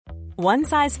One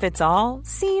size fits all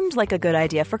seemed like a good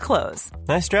idea for clothes.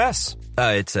 Nice dress.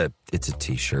 It's a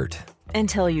t-shirt.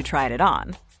 Until you tried it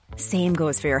on. Same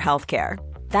goes for your healthcare.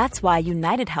 That's why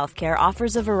United Healthcare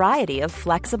offers a variety of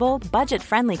flexible,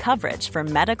 budget-friendly coverage for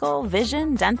medical,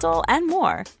 vision, dental, and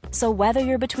more. So whether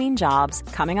you're between jobs,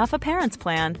 coming off a parent's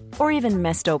plan, or even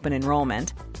missed open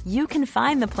enrollment, you can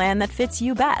find the plan that fits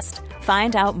you best.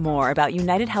 Find out more about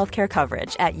United Healthcare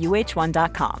coverage at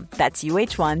uh1.com. That's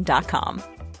uh1.com.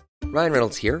 Ryan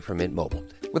Reynolds here from Mint Mobile.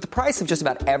 With the price of just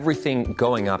about everything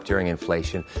going up during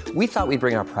inflation, we thought we'd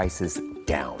bring our prices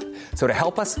down. So to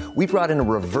help us, we brought in a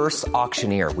reverse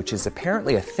auctioneer, which is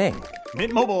apparently a thing.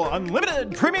 Mint Mobile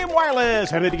Unlimited Premium Wireless.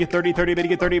 How to get 30, 30, bit to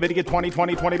get 30, bit to get 20,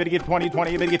 20, 20, bit to get 20,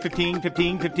 20, bit to get 15,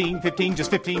 15, 15, 15,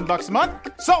 just $15 a month?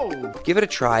 Sold! Give it a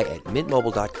try at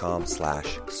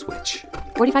mintmobile.com/switch.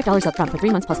 $45 up front for 3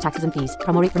 months plus taxes and fees.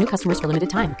 Promo rate for new customers for limited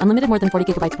time. Unlimited more than 40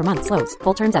 gigabytes per month. Slows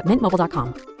full terms at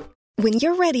mintmobile.com. When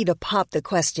you're ready to pop the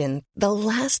question, the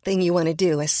last thing you want to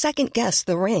do is second-guess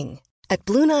the ring. At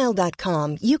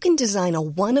BlueNile.com, you can design a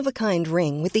one-of-a-kind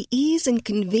ring with the ease and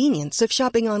convenience of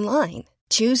shopping online.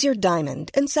 Choose your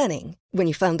diamond and setting. When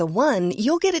you find the one,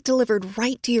 you'll get it delivered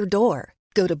right to your door.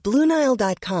 Go to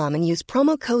BlueNile.com and use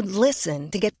promo code LISTEN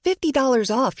to get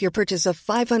 $50 off your purchase of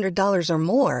 $500 or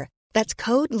more. That's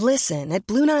code LISTEN at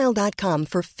BlueNile.com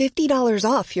for $50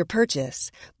 off your purchase.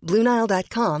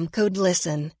 BlueNile.com, code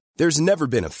LISTEN. There's never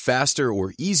been a faster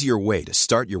or easier way to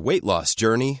start your weight loss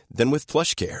journey than with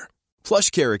PlushCare.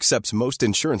 PlushCare accepts most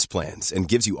insurance plans and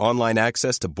gives you online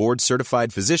access to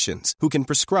board-certified physicians who can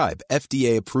prescribe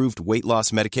FDA-approved weight loss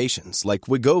medications like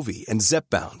Wegovy and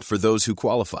Zepbound for those who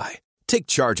qualify. Take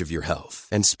charge of your health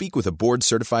and speak with a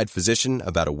board-certified physician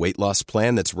about a weight loss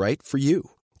plan that's right for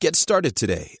you. Get started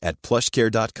today at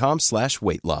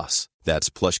plushcare.com/weight loss.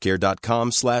 That's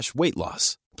plushcare.com/weight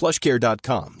loss.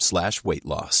 plushcare.com/weight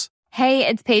loss. Hey,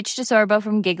 it's Paige DeSorbo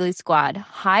from Giggly Squad.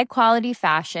 High quality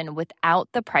fashion without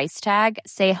the price tag.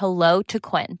 Say hello to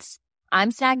Quince. I'm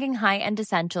snagging high-end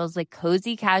essentials like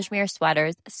cozy cashmere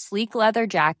sweaters, sleek leather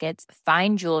jackets,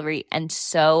 fine jewelry, and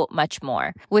so much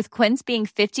more. With Quince being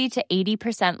 50 to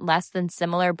 80% less than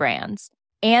similar brands.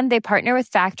 And they partner with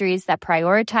factories that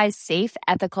prioritize safe,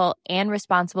 ethical, and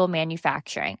responsible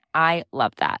manufacturing. I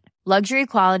love that. Luxury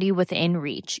quality within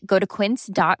reach. Go to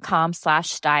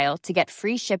quince.com/style to get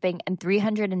free shipping and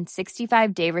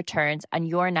 365-day returns on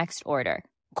your next order.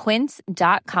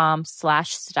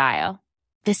 Quince.com/style.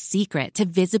 The secret to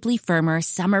visibly firmer,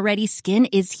 summer-ready skin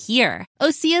is here.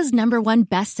 Osea's #1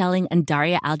 best-selling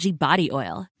Undaria Algae Body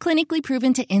Oil. Clinically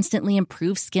proven to instantly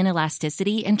improve skin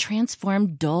elasticity and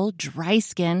transform dull, dry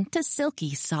skin to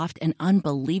silky, soft, and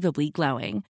unbelievably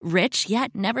glowing. Rich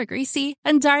yet never greasy,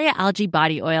 Undaria Algae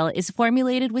Body Oil is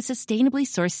formulated with sustainably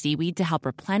sourced seaweed to help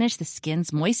replenish the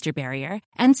skin's moisture barrier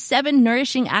and 7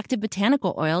 nourishing active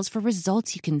botanical oils for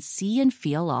results you can see and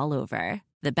feel all over.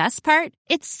 The best part?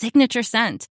 Its signature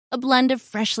scent. A blend of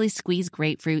freshly squeezed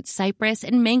grapefruit, cypress,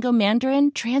 and mango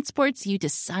mandarin transports you to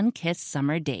sun-kissed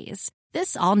summer days.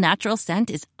 This all-natural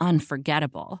scent is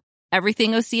unforgettable.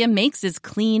 Everything Osea makes is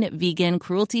clean, vegan,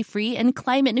 cruelty-free, and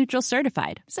climate-neutral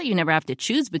certified, so you never have to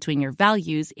choose between your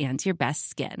values and your best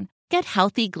skin. Get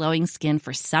healthy, glowing skin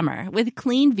for summer with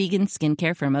clean, vegan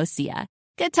skincare from Osea.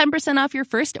 Get 10% off your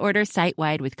first order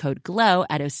site-wide with code GLOW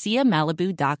at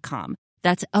OseaMalibu.com.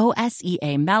 That's OSEA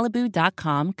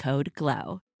Malibu.com, code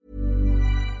GLOW.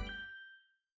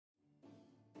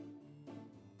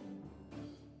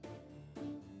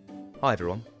 Hi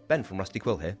everyone, Ben from Rusty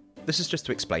Quill here. This is just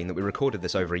to explain that we recorded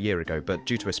this over a year ago, but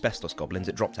due to asbestos goblins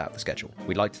it dropped out of the schedule.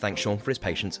 We'd like to thank Sean for his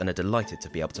patience and are delighted to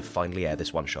be able to finally air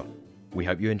this one shot. We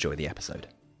hope you enjoy the episode.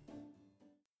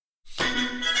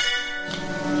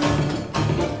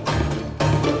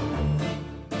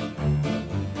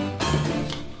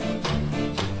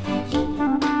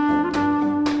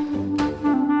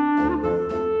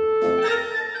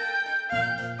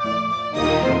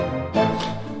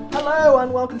 Hello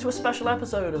and welcome to a special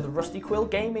episode of the Rusty Quill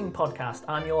Gaming Podcast.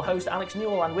 I'm your host Alex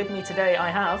Newell, and with me today I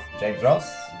have James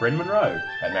Ross, Bryn Monroe,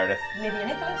 Ben Meredith, Lydia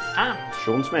Nicholas, and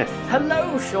Sean Smith.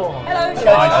 Hello, Sean. Hello,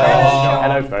 Sean.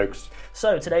 Hello, folks.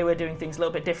 So today we're doing things a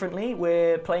little bit differently.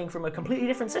 We're playing from a completely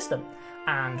different system,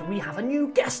 and we have a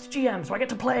new guest GM, so I get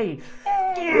to play.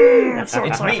 That's so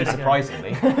It's exciting. me,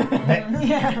 surprisingly.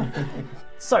 Yeah.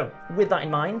 So, with that in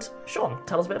mind, Sean,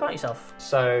 tell us a bit about yourself.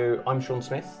 So, I'm Sean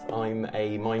Smith. I'm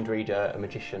a mind reader, a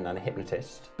magician, and a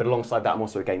hypnotist. But alongside that, I'm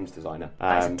also a games designer.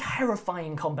 That is a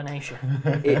terrifying combination.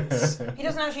 He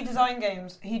doesn't actually design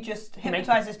games. He just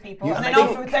hypnotises people, and then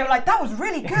afterwards they were like, "That was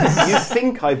really good." You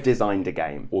think I've designed a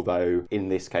game, although in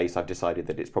this case I've decided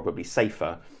that it's probably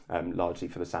safer, largely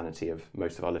for the sanity of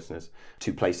most of our listeners,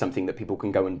 to play something that people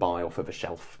can go and buy off of a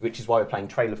shelf. Which is why we're playing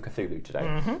Trail of Cthulhu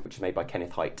today, which is made by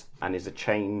Kenneth Haidt and is a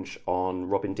change on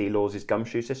Robin D. Laws'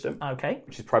 Gumshoe system,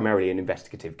 which is primarily an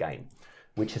investigative game,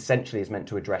 which essentially is meant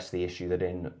to address the issue that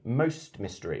in most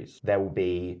mysteries there will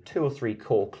be 2 or 3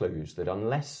 core clues that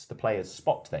unless the players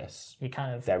spot this,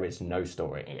 there is no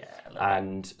story.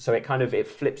 And so it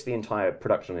flips the entire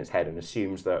production on its head and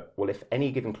assumes that, well, if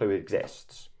any given clue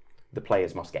exists, the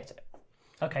players must get it.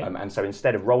 Okay. And so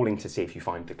instead of rolling to see if you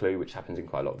find the clue, which happens in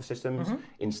quite a lot of the systems,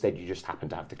 instead you just happen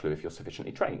to have the clue if you're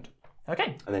sufficiently trained.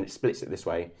 Okay. And then it splits it this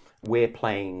way. We're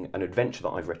playing an adventure that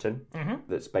I've written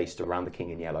that's based around the King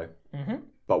in Yellow.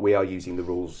 But we are using the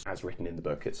rules as written in the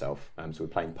book itself. So we're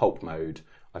playing pulp mode.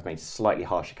 I've made slightly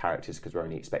harsher characters because we're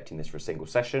only expecting this for a single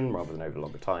session rather than over a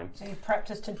longer time. So you've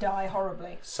prepped us to die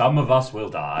horribly. Some of us will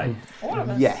die. All of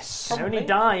us. Yes. You only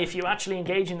die if you actually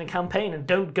engage in the campaign and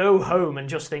don't go home and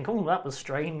just think, oh, that was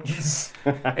strange. It's just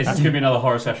going to be another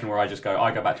horror session where I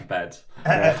go back to bed.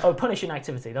 Punishing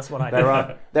activity, that's what I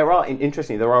do.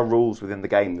 Interestingly, there are rules within the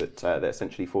game that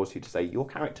essentially force you to say, your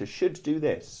character should do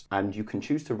this, and you can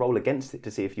choose to roll against it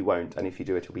to see if you won't, and if you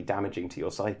do, it'll be damaging to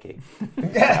your psyche.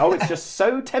 It's just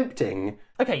so tempting.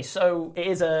 Okay, so it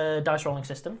is a dice rolling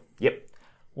system. Yep.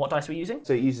 What dice are we using?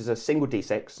 So it uses a single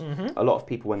D6. A lot of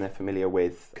people, when they're familiar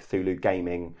with Cthulhu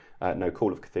gaming, know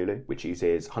Call of Cthulhu, which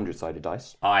uses 100-sided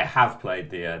dice. I have played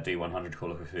the D100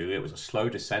 Call of Cthulhu. It was a slow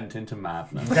descent into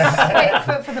madness.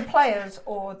 Wait, for the players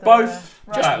or the... Both.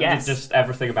 Right. Just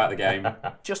everything about the game.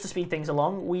 Just to speed things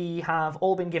along, we have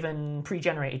all been given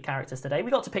pre-generated characters today. We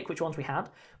got to pick which ones we had,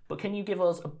 but can you give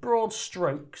us a broad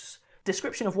strokes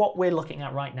description of what we're looking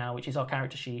at right now, which is our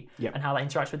character sheet, and how that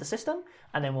interacts with the system,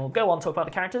 and then we'll go on to talk about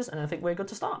the characters, and I think we're good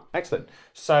to start. Excellent.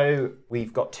 So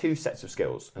we've got 2 sets of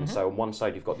skills, and so on one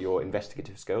side you've got your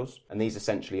investigative skills, and these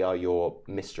essentially are your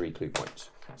mystery clue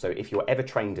points. So if you're ever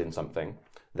trained in something,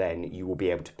 then you will be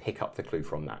able to pick up the clue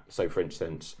from that. So for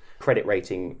instance, credit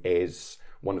rating is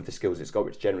one of the skills it's got,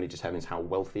 which generally determines how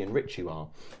wealthy and rich you are,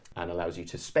 and allows you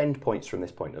to spend points from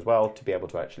this point as well to be able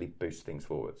to actually boost things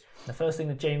forwards. The first thing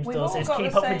that James does is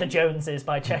keep up with the Joneses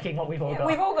by checking what we've all got.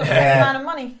 We've all got the same amount of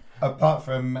money. Apart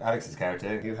from Alex's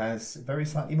character, who has very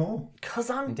slightly more.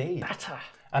 Because I'm better.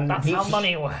 And that's how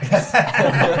money works.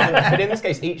 But in this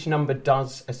case, each number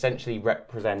does essentially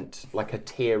represent like a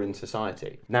tier in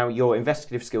society. Now, your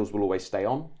investigative skills will always stay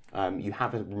on. You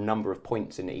have a number of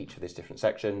points in each of these different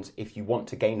sections. If you want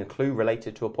to gain a clue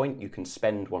related to a point, you can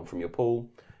spend one from your pool,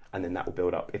 and then that will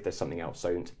build up if there's something else.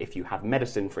 So if you have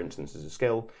medicine, for instance, as a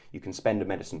skill, you can spend a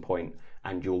medicine point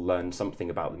and you'll learn something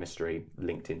about the mystery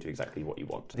linked into exactly what you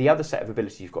want. The other set of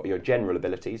abilities, you've got your general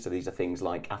abilities. So these are things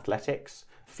like athletics,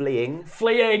 fleeing,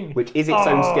 which is its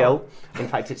own skill. In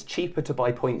fact, it's cheaper to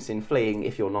buy points in fleeing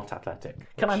if you're not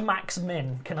athletic. Can I max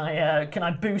min? Can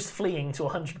I boost fleeing to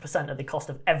 100% at the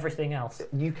cost of everything else?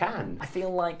 You can. I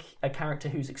feel like a character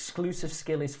whose exclusive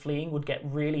skill is fleeing would get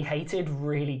really hated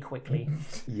really quickly.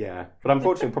 Yeah, but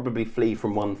unfortunately probably flee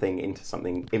from one thing into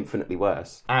something infinitely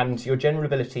worse. And your general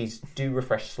abilities do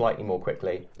refresh slightly more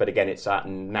quickly, but again it's at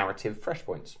narrative fresh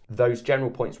points. Those general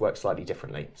points work slightly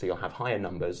differently, so you'll have higher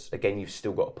numbers. Again, you've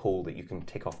still got a pool that you can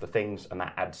tick off the things, and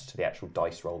that adds to the actual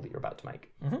dice roll that you're about to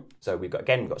make. So we've got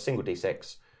a single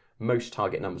D6. Most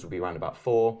target numbers will be around about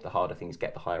 4. The harder things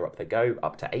get, the higher up they go,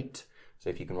 up to 8. So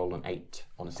if you can roll an 8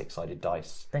 on a 6-sided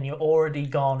dice, then you're already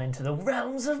gone into the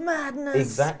realms of madness.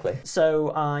 Exactly.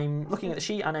 So I'm looking at the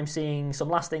sheet and I'm seeing some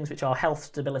last things, which are health,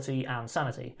 stability, and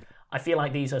sanity. I feel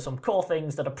like these are some core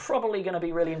things that are probably going to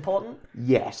be really important.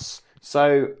 Yes.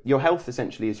 So your health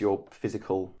essentially is your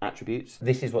physical attributes.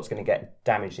 This is what's going to get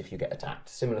damaged if you get attacked.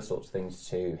 Similar sorts of things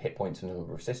to hit points in a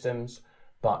number of systems,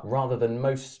 but rather than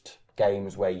most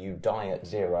games where you die at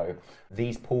 0,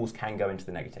 these pools can go into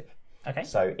the negative. Okay.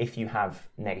 So if you have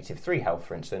 -3 health,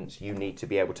 for instance, you need to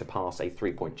be able to pass a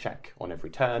 3-point check on every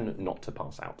turn, not to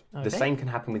pass out. Okay. The same can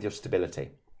happen with your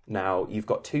stability. Now, you've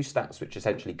got 2 stats which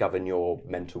essentially govern your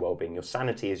mental well-being. Your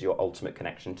sanity is your ultimate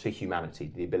connection to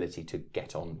humanity, the ability to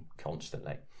get on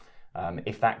constantly.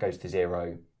 If that goes to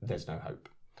 0, there's no hope.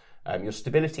 Your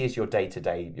stability is your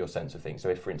day-to-day, your sense of things. So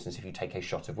if, for instance, if you take a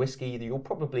shot of whiskey, you'll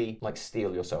probably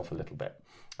steel yourself a little bit.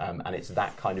 And it's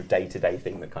that kind of day-to-day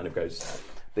thing that kind of goes.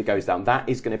 that goes down. That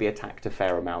is going to be attacked a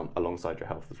fair amount alongside your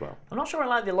health as well. I'm not sure I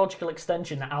like the logical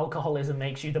extension that alcoholism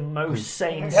makes you the most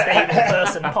sane, stable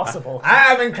person possible.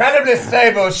 I am incredibly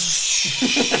stable.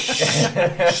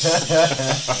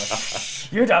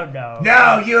 You don't know.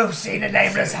 No, you've seen a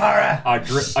nameless horror. I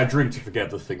drink to forget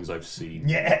the things I've seen.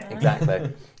 Yeah,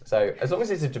 exactly. So as long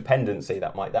as it's a dependency,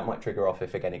 that might trigger off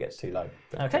if again it gets too low.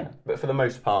 Okay. But for the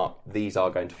most part, these are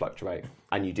going to fluctuate,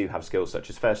 and you do have skills such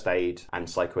as first aid and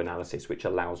psychoanalysis, which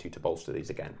allows you to bolster these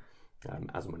again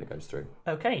as and when it goes through.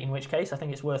 Okay, in which case I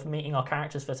think it's worth meeting our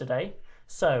characters for today.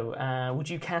 So, would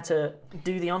you care to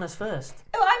do the honours first?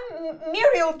 Oh, I'm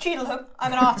Muriel Cheadlehope.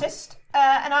 I'm an artist,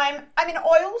 and I'm in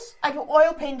oils. I do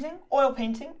oil painting,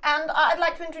 and I'd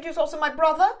like to introduce also my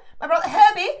brother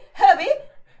Herbie.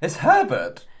 It's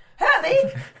Herbert.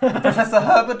 Herbie! Professor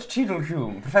Herbert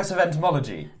Cheadlehume, Professor of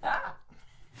Entomology.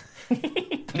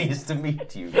 Pleased to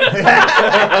meet you. I've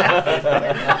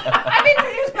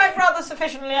introduced my brother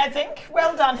sufficiently, I think.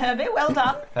 Well done, Herbie, well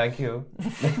done. Thank you.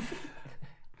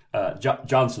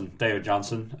 Johnson, David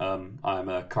Johnson. I'm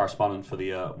a correspondent for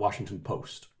the Washington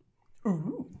Post.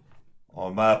 Ooh.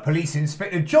 I'm Police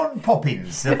Inspector John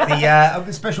Poppins of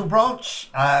the Special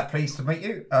Branch. Pleased to meet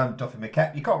you. Doffing my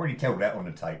cap. You can't really tell that on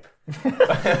the tape.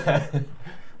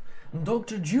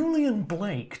 Dr. Julian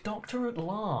Blake, Doctor at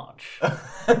Large.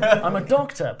 I'm a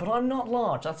doctor, but I'm not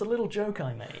large. That's a little joke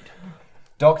I made.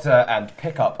 Doctor and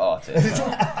pickup artist.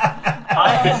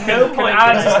 At no point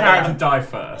did I character die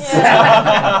first.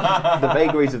 Yeah. The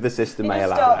vagaries of the system may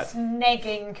allow starts that.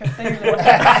 negging Cthulhu.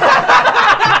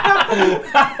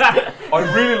 I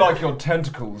really like your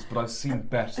tentacles, but I've seen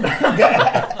better.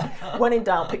 When in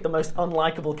doubt, pick the most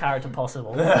unlikable character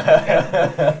possible.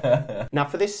 Now,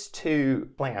 for this to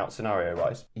play out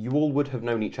scenario-wise, you all would have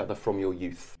known each other from your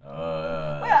youth. Well,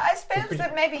 I suppose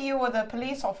that maybe you were the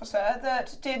police officer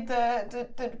that did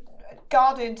that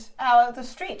guarded the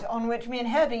street on which me and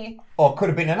Herbie... Or could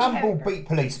have been an humble beat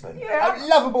policeman. Yeah. A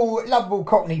lovable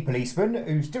Cockney policeman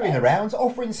who's doing the rounds,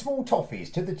 offering small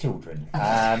toffees to the children.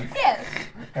 Yes.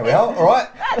 There we are, all right.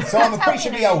 So I'm that's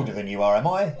appreciably how you know. older than you are, am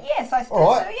I? Yes, I suppose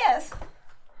All right. so, yes.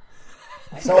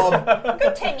 So I'm...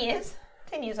 Good 10 years.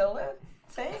 10 years older,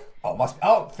 say.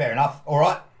 Fair enough. All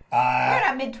right. You're in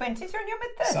our mid-20s, you're in your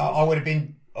mid-30s. So I would have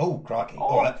been... Oh, crikey. Or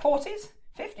All right. 40s,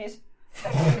 50s.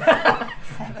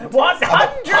 What?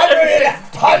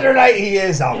 180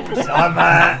 years old. I'm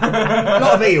a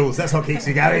lot of eels. That's what keeps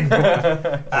me going.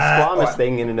 Squamous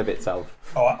thing in and of itself.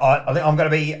 I think I'm going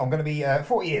to be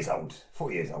 40 years old.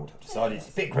 40 years old. I've decided it's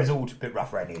a bit grizzled, a bit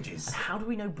rough around the edges. How do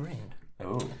we know Bryn?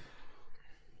 Oh.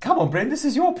 Come on, Bryn, this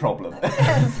is your problem.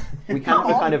 We can have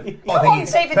a kind of... I think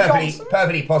it's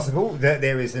perfectly possible that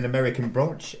there is an American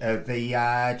branch of the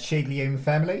Cheadlehume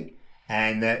family,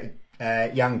 and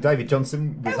young David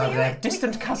Johnson was over there.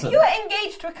 Distant cousin. You were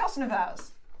engaged to a cousin of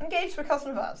ours.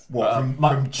 What,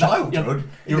 from childhood?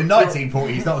 In the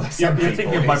 1940s, not the 1740s. You're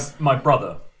thinking of my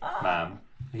brother, ma'am.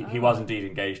 He was indeed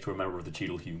engaged to a member of the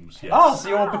Cheadlehumes, yes. Ah, so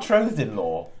you're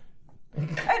betrothed-in-law.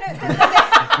 Maybe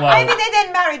they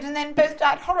then married and then both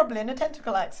died horribly in a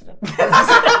tentacle accident. Which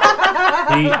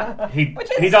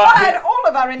inspired all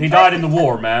of our interest. He died in the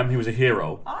war, ma'am. He was a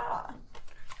hero.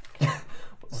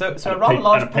 So a rather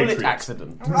large bullet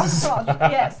accident.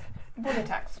 Yes, bullet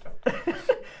accident.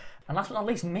 And last but not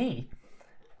least, me.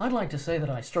 I'd like to say that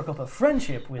I struck up a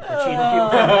friendship with the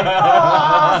Cheadlehume family.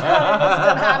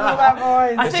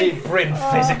 I see Bryn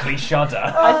physically shudder.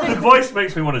 I think the voice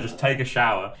makes me want to just take a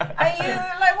shower. Are you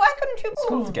like? Why couldn't you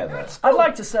school together? I'd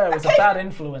like to say I was a bad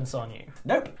influence on you.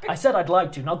 Nope. I said I'd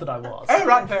like to, not that I was. Oh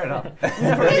right, fair enough.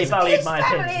 Never really valued His my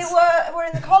family opinions. were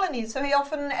in the colonies, so he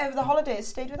often over the holidays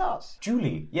stayed with us.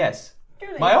 Julie, yes.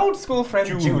 Julie. My old school friend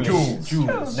Julie.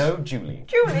 Jules. No, Julie.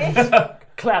 Julie.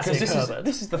 Classic this Herbert.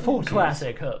 This is the 40s.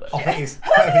 Classic Herbert. Herbie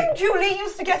and Julie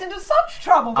used to get into such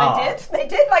trouble. They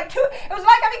did like two. It was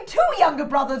like having two younger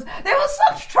brothers. There was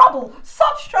such trouble.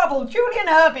 Julie and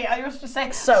Herbie. I used to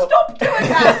say, stop doing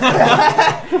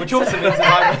that. Which also means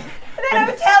that And then I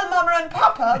would tell Mama and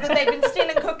Papa that they'd been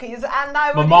stealing cookies, and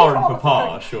I would Mama eat all and of the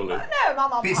Papa, cookies. surely. No,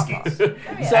 Mama and Biscuits.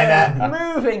 Papa.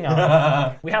 So, moving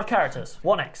on. We have characters.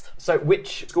 What next? So,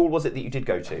 which school was it that you did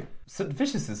go to? St.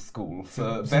 Vicious's school.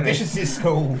 St. Vicious's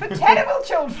school. For terrible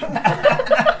children.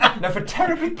 No, for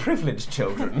terribly privileged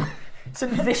children.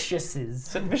 St. Vicious's.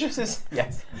 St. Vicious's,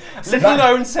 yes. Little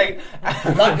known saint.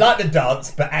 like the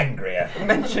dance, but angrier.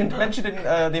 Mentioned in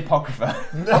the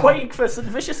Apocrypha. Wait for St.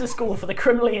 Vicious's school for the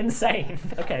criminally insane.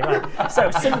 Okay, right. So,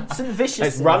 St.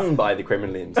 Vicious's. It's run by the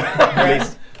criminally insane.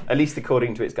 At least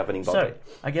according to its governing body.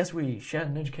 So, I guess we shared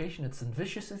an education at St.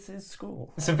 Vicious's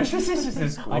school. St.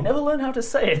 Vicious's school? I never learned how to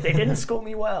say it. They didn't school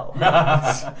me well.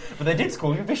 But they did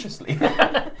school you viciously.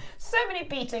 So many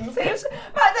beatings.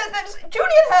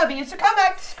 Julian Herbie used to come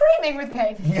back screaming with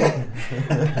pain.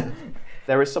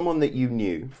 There is someone that you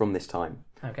knew from this time.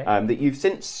 Okay. That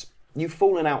you've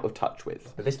fallen out of touch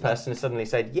with. But this person has suddenly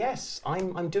said, yes,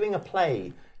 I'm doing a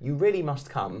play. You really must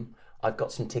come. I've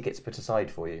got some tickets put aside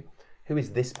for you. Who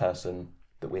is this person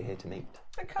that we're here to meet?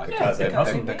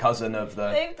 The cousin of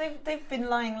the... They've been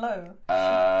lying low.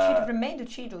 She'd have remained a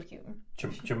Cheadlehume.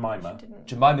 Jemima.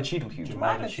 Jemima Cheadlehume.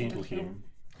 Jemima Cheadlehume.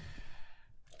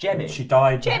 Jemmy. She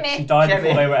died. Jemmy. She died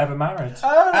before they were ever married.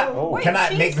 Can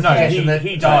I make the No, suggestion that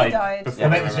he died. Before I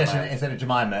make they the were suggestion married. instead of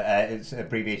Jemima, it's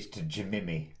abbreviated to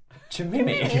Jemimi.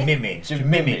 Jemimi.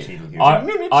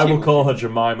 Jemimi. I will call her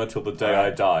Jemima till the day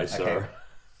I die, sir. Okay.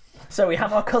 So we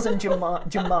have our cousin Jemima.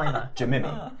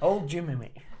 Jemimi. Old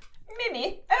Jemimi.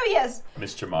 Mimi? Oh, yes.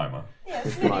 Miss Jemima.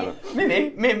 Yes,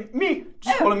 Mimi. Me.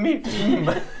 Just call him me.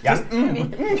 Yeah.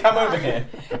 Come over here.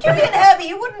 Julian Herbie,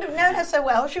 you wouldn't have known her so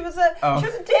well. She was a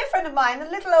dear friend of mine, a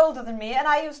little older than me, and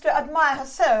I used to admire her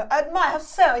so.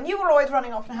 And you were always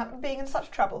running off and being in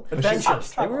such trouble.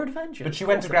 Adventures. They were adventures. But she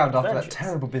went aground after that Adventures.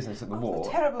 terrible business at the war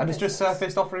terrible and has just business.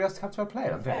 surfaced offering us to come to her play.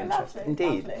 I'm very interested. Lovely.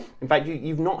 Indeed. Lovely. In fact,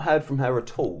 you've not heard from her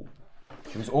at all.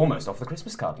 She was almost off the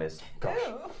Christmas card list.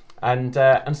 Oh. And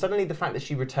suddenly the fact that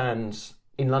she returns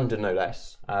in London, no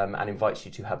less, and invites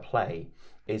you to her play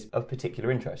is of particular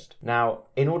interest. Now,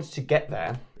 in order to get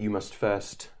there, you must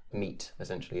first meet,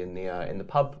 essentially, in the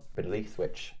pub, Bidderleith,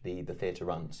 which the theatre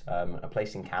runs, a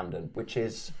place in Camden, which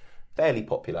is fairly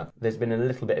popular. There's been a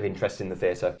little bit of interest in the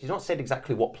theatre. She's not said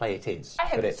exactly what play it is. I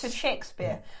hope but it's to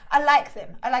Shakespeare. I like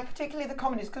them. I like particularly the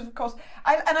comedies because, of course,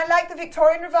 I like the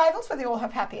Victorian revivals where they all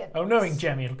have happy endings. Oh, knowing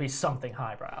Jemmy, it'll be something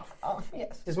highbrow. Oh,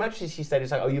 yes. As much as she said,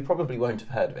 it's like, oh, you probably won't have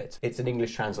heard of it. It's an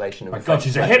English translation of My a God, French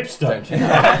she's a play, hipster. don't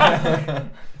you?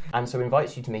 And so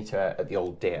invites you to meet her at the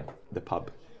Old Deer, the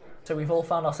pub. So we've all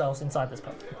found ourselves inside this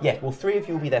pub. Yeah, well, 3 of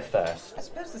you will be there first. I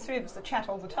suppose the three of us that chat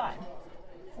all the time.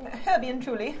 Herbie and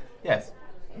Julie. Yes.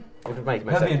 What would make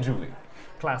most Herbie sense? and Julie.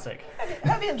 Classic.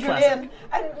 Herbie and Julie Classic.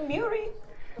 and Muriel.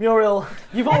 Muriel.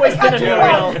 You've always been a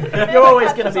Muriel. You're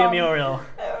always going to be a Muriel.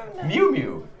 Mew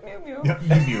Mew. Mew.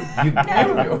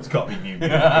 It's got to be Mew Mew.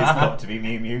 It's got to be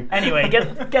Mew Mew. Anyway,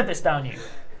 get this down, you.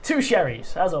 2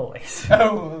 sherries, as always.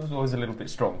 Oh, it was always a little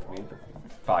bit strong for me, but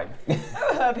fine.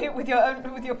 Oh, Herbie, with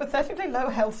your pathetically low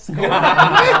health score.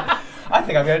 I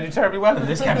think I'm going to do terribly well in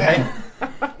this campaign.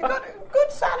 You've got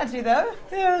good sanity, though.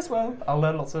 Yes, well, I'll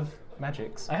learn lots of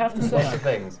magics. I have to Lots say, of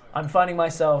things. I'm finding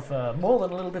myself more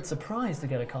than a little bit surprised to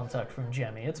get a contact from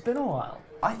Jemmy. It's been a while.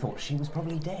 I thought she was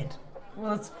probably dead.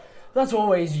 Well, that's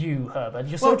always you, Herbert.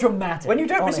 You're so dramatic. When you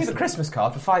don't receive honestly. a Christmas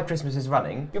card for 5 Christmases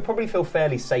running, You'll probably feel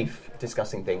fairly safe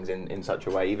discussing things in such a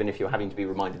way, even if you're having to be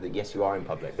reminded that, yes, you are in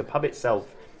public. The pub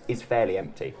itself is fairly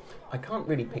empty. I can't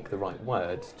really pick the right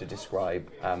words to describe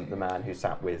the man who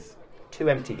sat with 2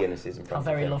 empty Guinnesses in front How of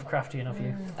very him. Lovecraftian of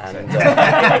you. And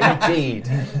indeed,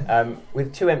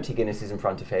 with 2 empty Guinnesses in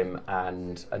front of him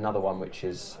and another one which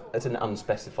is at an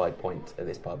unspecified point at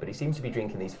this pub, but he seems to be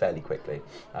drinking these fairly quickly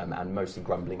and mostly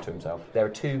grumbling to himself. There are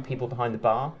 2 people behind the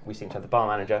bar. We seem to have the bar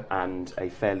manager and a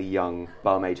fairly young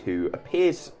barmaid who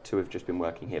appears to have just been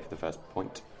working here for the first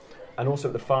point. And also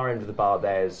at the far end of the bar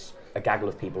there's a gaggle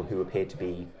of people who appear to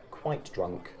be quite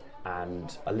drunk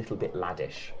and a little bit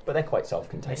laddish, but they're quite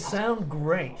self-contained. They sound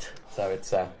great. So it's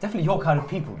definitely your kind of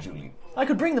people, Julie. I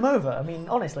could bring them over. I mean,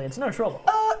 honestly, it's no trouble.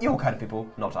 Your kind of people,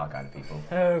 not our kind of people.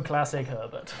 Oh, classic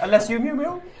Herbert. Unless you, Mew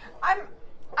Mew. I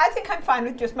think I'm fine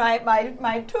with just my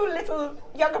 2 little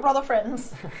younger brother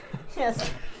friends. Yes.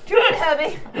 Julie and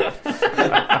Herbie.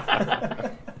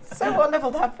 So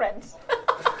wonderful to have friends.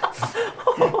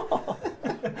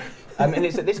 And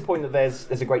it's at this point that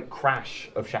there's a great crash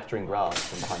of shattering glass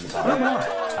from behind the bar,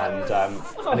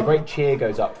 and a great cheer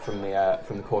goes up from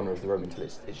the corner of the room until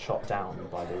it's shot down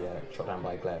by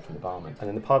a glare from the barman. And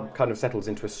then the pub kind of settles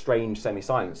into a strange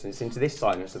semi-silence, and it's into this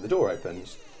silence that the door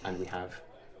opens, and we have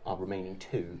our remaining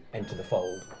 2 enter the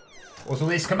fold. What's all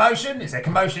this commotion? Is there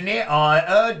commotion here? I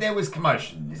heard there was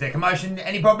commotion. Is there commotion?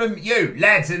 Any problem? You,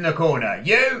 lads in the corner.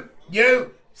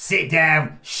 You, sit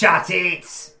down. Shut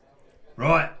it.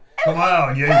 Right. Come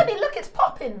on, you. Herbie, look, it's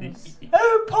Poppins.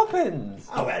 Oh, Poppins.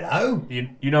 Oh, hello.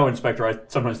 You know, Inspector, I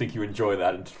sometimes think you enjoy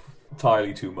that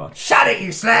entirely too much. Shut it,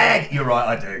 you slag! You're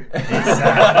right, I do. It's,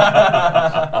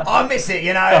 I miss it,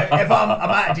 you know. If I'm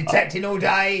out detecting all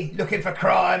day, looking for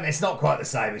crime, it's not quite the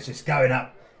same. It's just going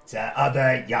up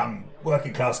other young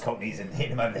working class cockneys and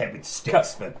hitting them over the head with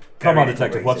sticks for. Come on, very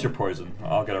detective. little What's reason. your poison?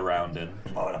 I'll get a round in.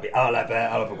 I'll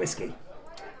have a whiskey.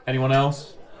 Anyone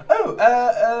else? Oh,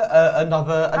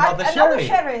 another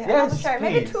sherry. Another sherry.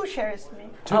 Maybe 2 sherries to me.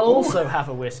 I'll also have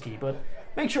a whiskey, but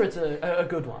make sure it's a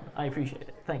good one. I appreciate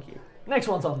it. Thank you. Next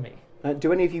one's on me.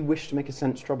 Do any of you wish to make a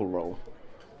sense trouble roll?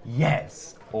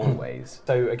 Yes, always.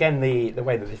 So again, the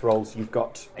way that this rolls, you've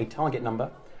got a target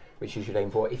number, which you should aim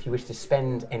for. If you wish to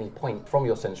spend any point from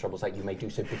your sense trouble state, you may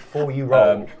do so before you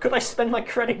roll. Could I spend my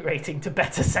credit rating to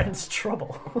better sense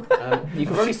trouble? You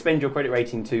can probably spend your credit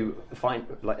rating to find,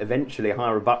 eventually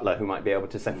hire a butler who might be able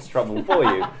to sense trouble for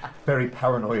you. Very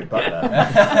paranoid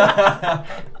butler.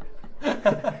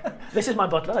 This is my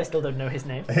butler. I still don't know his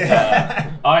name.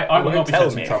 I will not be tell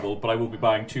sensing me. trouble, but I will be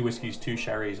buying 2 whiskies, 2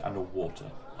 sherries, and a water.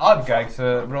 I'm going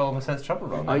to roll my sense trouble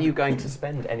roll. Are you going to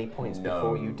spend any points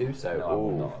before you do so? No, I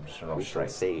will not. I'm sure we shall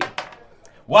see.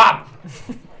 1!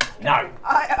 No.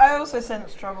 I also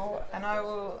sense trouble, and I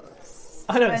will.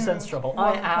 I don't sense trouble.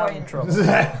 I am trouble.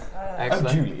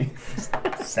 Excellent. Julie.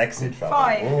 Sexy trouble.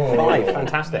 5. 5,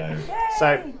 fantastic.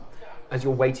 So, as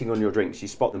you're waiting on your drinks, you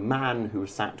spot the man who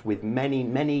sat with many,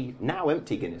 many now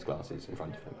empty Guinness glasses in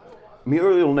front of him.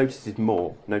 Muriel notices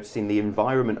more, noticing the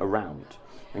environment around.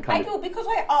 And I do, because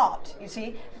I art, you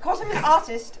see. Because I'm an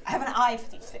artist, I have an eye for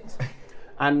these things.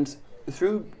 And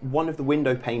through one of the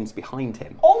window panes behind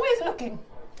him, Always looking.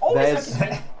 Always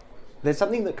looking. there's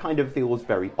something that kind of feels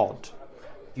very odd.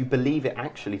 You believe it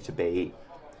actually to be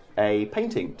a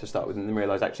painting to start with, and then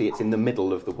realise actually it's in the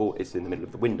middle of the wall. It's in the middle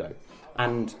of the window,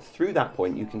 and through that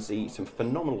point you can see some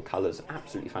phenomenal colours,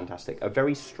 absolutely fantastic. A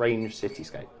very strange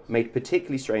cityscape, made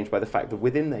particularly strange by the fact that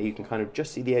within there you can kind of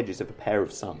just see the edges of a pair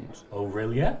of suns. Oh,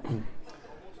 really? Yeah?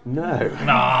 No.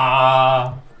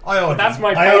 Nah. That's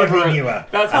my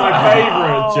favourite. That's my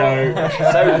favourite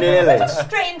joke. So nearly. What a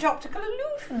strange optical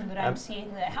illusion that I'm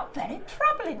seeing there. How very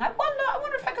troubling. I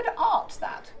wonder if I could art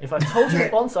that. If I've told you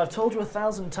it once, I've told you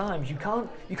 1,000 times. You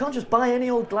can't just buy any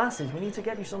old glasses. We need to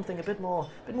get you something a bit more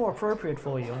appropriate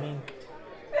for you. I mean,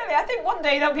 Really, I think one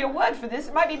day there'll be a word for this.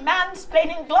 It might be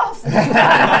mansplaining glasses.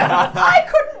 I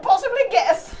couldn't possibly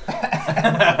guess.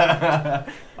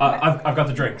 I've got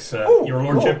the drinks. Your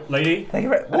lordship, lady. Thank you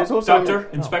very much. There's also Doctor,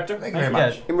 inspector. Thank you very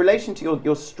much. In relation to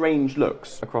your strange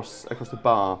looks across the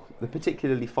bar, the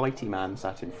particularly fighty man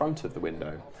sat in front of the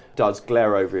window does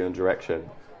glare over in your direction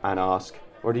and ask,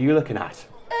 "What are you looking at?"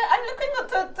 I'm looking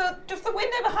at just the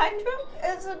window behind you.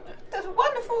 There's a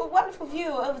wonderful, wonderful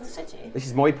view over the city. This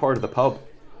is my part of the pub.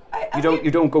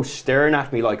 You don't go staring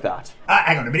at me like that.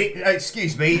 Hang on a minute.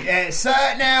 Excuse me,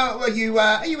 sir. Now, are you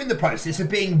in the process of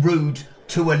being rude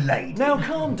to a lady? now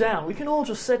calm down. We can all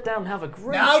just sit down and have a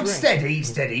great Now, drink.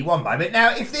 steady, one moment.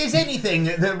 Now, if there's anything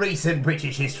that recent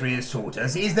British history has taught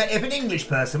us, is that if an English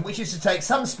person wishes to take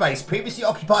some space previously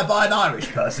occupied by an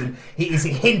Irish person, it is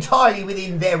entirely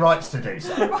within their rights to do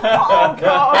so. Oh,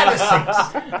 God.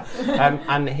 Have a seat.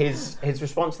 And his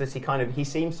response to this, he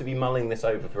seems to be mulling this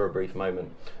over for a brief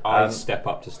moment. I step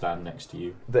up to stand next to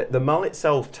you. The mull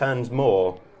itself turns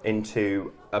more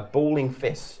into a balling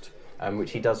fist,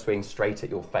 which he does swing straight at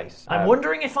your face. I'm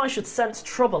wondering if I should sense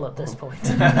trouble at this point.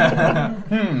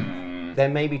 There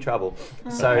may be trouble.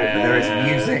 So there is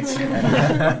music.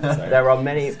 There are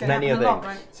many gonna of happen a them. lot,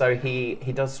 right? So he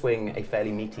does swing a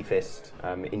fairly meaty fist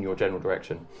in your general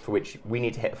direction, for which we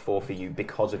need to hit a 4 for you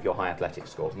because of your high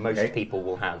athletics score. Most people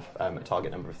will have a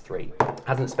target number of 3.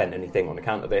 Hasn't spent anything on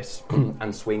account of this,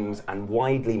 and swings and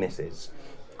widely misses,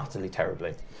 utterly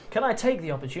terribly. Can I take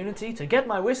the opportunity to get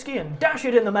my whiskey and dash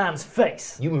it in the man's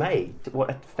face? You may. What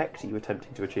effect are you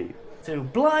attempting to achieve? To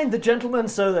blind the gentleman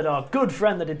so that our good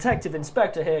friend, the detective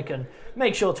inspector here, can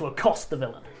make sure to accost the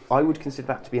villain. I would consider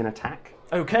that to be an attack.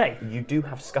 Okay. You do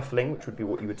have scuffling, which would be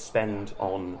what you would spend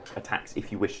on attacks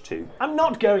if you wish to. I'm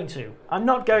not going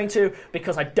to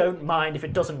because I don't mind if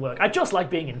it doesn't work. I just like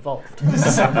being involved.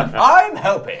 I'm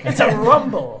helping. It's a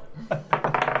rumble.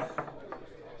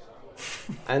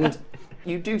 And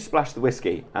you do splash the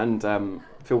whiskey and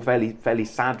feel fairly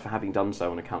sad for having done so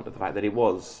on account of the fact that it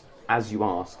was, as you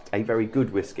asked, a very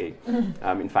good whiskey.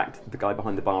 In fact, the guy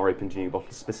behind the bar opened a new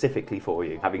bottle specifically for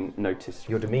you, having noticed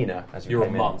your demeanour as you You're a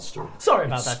came in. monster. Sorry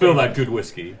about that. Spill that good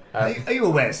whiskey. Are you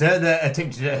aware, sir, that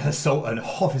attempting to assault an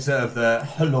officer of the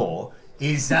law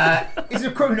is a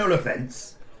criminal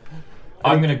offence?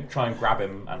 I'm going to try and grab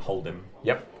him and hold him.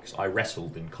 Yep. Because I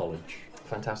wrestled in college.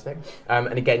 Fantastic.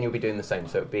 And again, you'll be doing the same.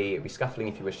 So it'd be scuffling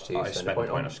if you wish to. I spend spent a point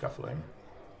a point on. of scuffling.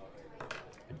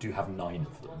 I do have 9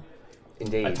 of them.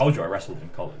 Indeed. I told you I wrestled in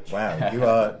college. Wow, you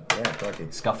are, crikey.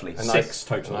 Scuffly. A Six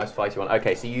total. A nice fighty one.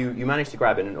 Okay, so you managed to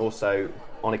grab him, and also,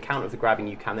 on account of the grabbing,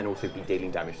 you can then also be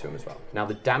dealing damage to him as well. Now,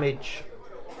 the damage,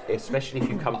 especially if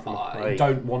you come from... I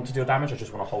don't want to deal damage, I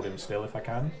just want to hold him still if I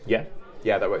can.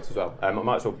 Yeah, that works as well. I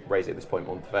might as well raise it at this point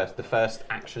on the first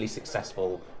actually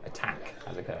successful attack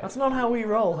has occurred. That's not how we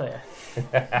roll here.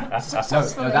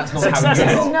 Successfully. No, that's not how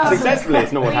you roll. Successfully,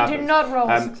 it's not what happens. We do not roll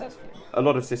successfully. A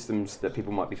lot of systems that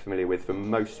people might be familiar with for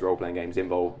most role-playing games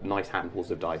involve nice handfuls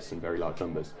of dice and very large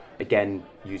numbers. Again,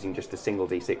 using just a single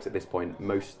d6 at this point,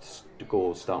 most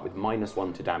scores start with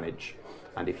 -1 to damage,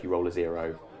 and if you roll a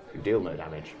 0, you deal no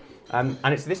damage. And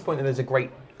it's at this point that there's a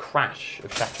great crash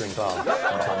of shattering glass from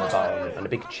behind the bar, and a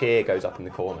big cheer goes up in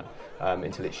the corner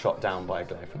until it's shot down by a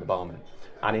glare from the barman.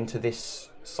 And into this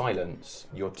silence,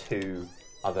 your two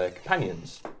other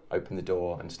companions open the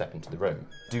door and step into the room.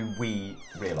 Do we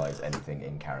realise anything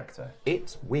in character?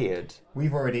 It's weird.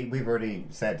 We've already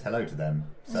said hello to them.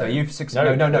 So you've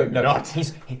succeeded. No. not.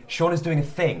 Sean is doing a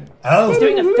thing. Oh, He's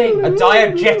doing a thing. A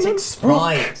diegetic spook.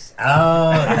 right.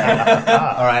 Oh, okay.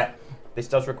 All right. This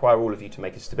does require all of you to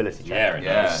make a stability check.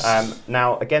 Yes.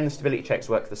 Now, again, the stability checks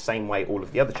work the same way all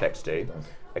of the other checks do.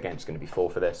 Again, it's going to be 4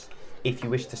 for this. If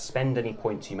you wish to spend any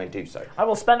points, you may do so. I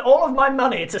will spend all of my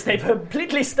money to stay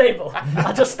completely stable.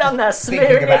 I'll just stand there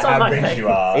smearing it on my face. You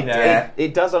are.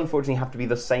 It does unfortunately have to be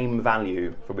the same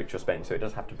value for which you're spending, so it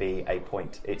does have to be a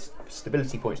point. It's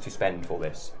stability points to spend for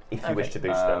this, if you wish to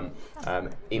boost them.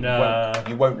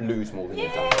 You won't lose more than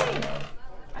you've done.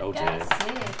 Oh dear.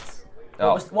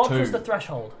 What was the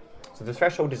threshold? So the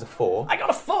threshold is a 4. I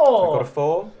got a 4! I got a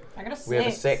 4. I got a 6. We have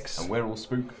a 6. And we're all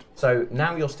spooked. So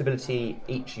now your stability,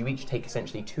 you each take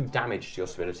essentially 2 damage to your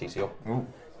stability, so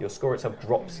your score itself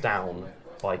drops down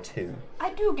by 2.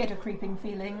 I do get a creeping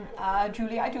feeling,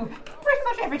 Julie. I do pretty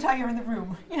much every time you're in the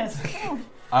room. Yes. You're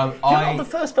not the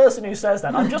first person who says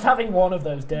that. I'm just having one of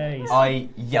those days. I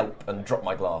yelp and drop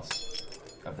my glass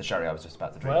of the sherry I was just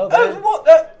about to drink.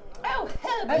 Well, Oh,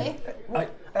 Herbie.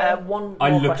 One I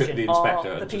more look question. at the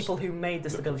inspector Are the and people who made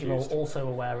this stability roll also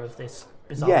aware of this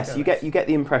bizarre Yes, occurrence? you get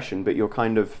the impression, but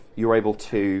you're able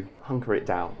to hunker it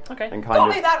down. Okay. And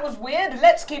Golly, that was weird.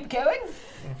 Let's keep going.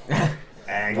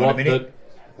 Hang on a minute.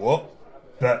 What?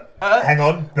 But hang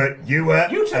on. But you were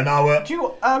and I were.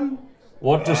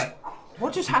 What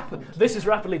just happened? This is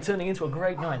rapidly turning into a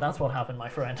great night. That's what happened, my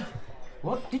friend.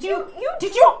 What? Did you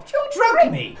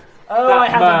drug me? Oh, that I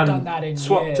haven't man done that in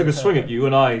years. took a swing at you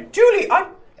and I Julie, I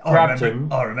grabbed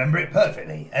him. I remember it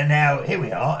perfectly. And now here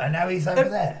we are, and now he's over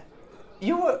there.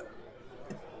 You were...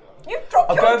 You dropped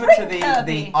I'll your go over drink, to the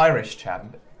Herbie. Irish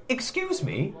chap. Excuse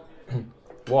me?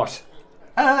 What?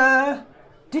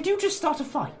 Did you just start a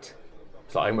fight?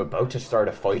 So I'm about to start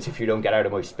a fight if you don't get out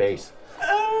of my space.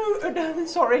 Oh, no,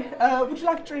 sorry. Would you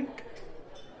like a drink?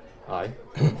 Aye.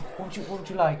 What would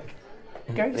you like?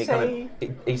 Go He, say...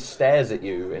 he stares at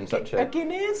you in such a a...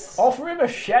 Guinness? Offer him a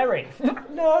sherry.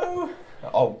 No.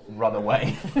 I'll run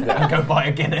away and go buy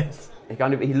a Guinness.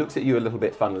 He looks at you a little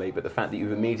bit funnily, but the fact that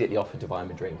you've immediately offered to buy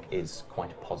him a drink is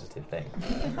quite a positive thing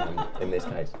in this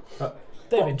case.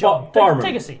 David, John, Barman,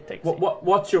 take a seat.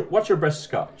 What's your best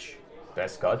scotch?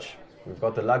 Best scotch? We've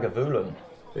got the Lagavulin.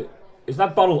 Is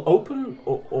that bottle open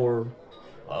or?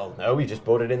 Well, no, we just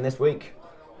bought it in this week.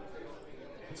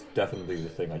 It's definitely the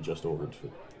thing I just ordered for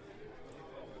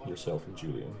yourself and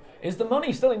Julian. Is the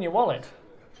money still in your wallet?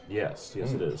 Yes,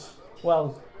 it is.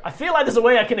 Well, I feel like there's a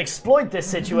way I can exploit this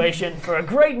situation for a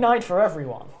great night for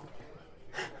everyone.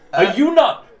 Are you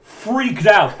not freaked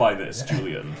out by this,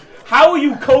 Julian? How are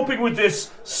you coping with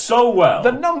this so well?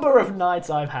 The number of nights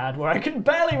I've had where I can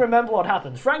barely remember what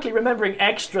happened. Frankly, remembering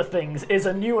extra things is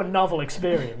a new and novel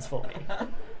experience for me.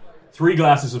 3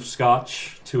 glasses of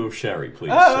scotch, 2 of sherry,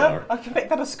 please, sir. I can make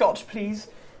that a scotch, please.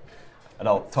 And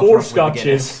I'll top 4 it up with a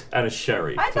Guinness. scotches and a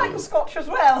sherry. I'd like a scotch as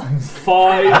well.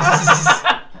 5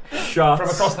 shots. From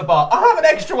across the bar. I'll have an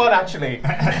extra one, actually.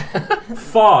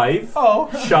 5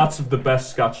 shots of the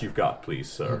best scotch you've got, please,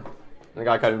 sir. The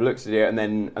guy kind of looks at you and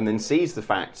then sees the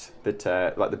fact that,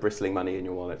 like the bristling money in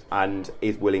your wallet, and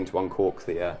is willing to uncork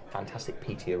the fantastic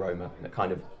peaty aroma that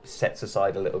kind of sets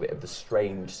aside a little bit of the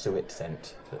strange suet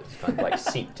scent that's kind of like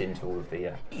seeped into all of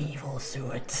the... Evil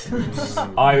suet.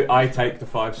 I take the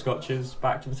 5 scotches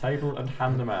back to the table and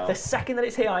hand them out. The second that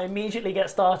it's here, I immediately get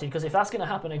started, because if that's going to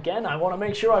happen again, I want to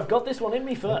make sure I've got this one in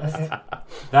me first.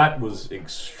 That was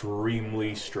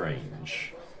extremely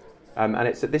strange. And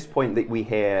it's at this point that we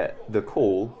hear the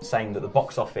call saying that the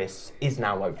box office is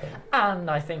now open. And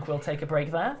I think we'll take a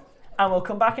break there, and we'll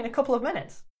come back in a couple of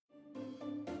minutes.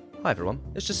 Hi everyone,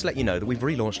 it's just to let you know that we've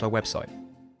relaunched our website.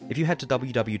 If you head to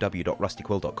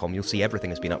www.rustyquill.com, you'll see everything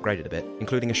has been upgraded a bit,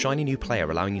 including a shiny new player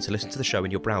allowing you to listen to the show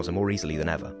in your browser more easily than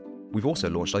ever. We've also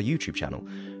launched our YouTube channel,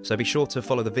 so be sure to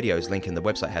follow the videos link in the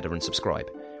website header and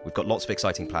subscribe. We've got lots of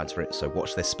exciting plans for it, so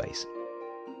watch this space.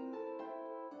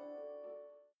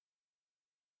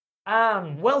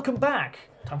 And welcome back.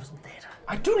 Time for some theatre.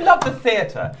 I do love the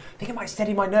theatre. I think it might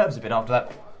steady my nerves a bit after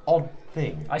that odd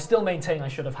thing. I still maintain I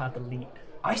should have had the lead.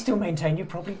 I still maintain you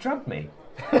probably drugged me.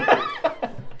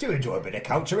 Do enjoy a bit of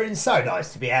culture, and it's so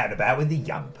nice to be out and about with the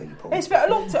young people. It's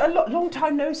been a long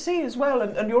time no see as well,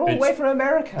 and you're all the way from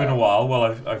America. It's been a while. Well,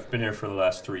 I've been here for the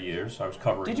last 3 years. I was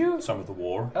covering some of the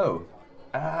war. Oh,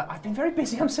 I've been very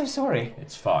busy. I'm so sorry.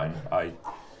 It's fine. I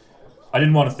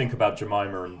didn't want to think about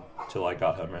Jemima until I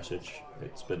got her message.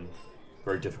 It's been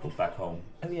very difficult back home.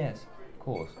 Oh yes, of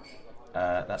course.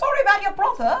 Sorry about your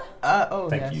brother.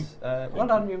 Thank you. Well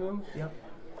done, Mimu. Yeah.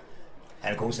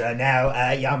 And of course,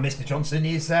 now young Mr. Johnson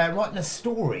is writing a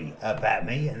story about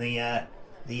me and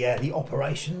the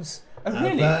operations. Oh,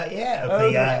 really?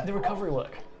 The recovery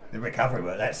work. The recovery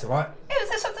work. That's right. Is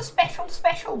this of the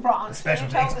special branch? The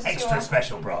special, extra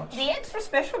special branch. The extra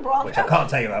special branch. Which I can't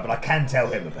tell you about, but I can tell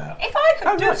him about. If I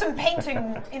could do some painting,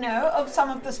 of some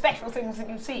of the special things that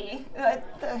you see.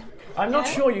 I'm not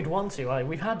sure you'd want to.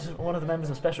 We've had one of the members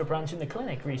of Special Branch in the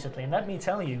clinic recently, and let me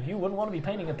tell you, you wouldn't want to be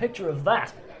painting a picture of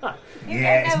that. Huh.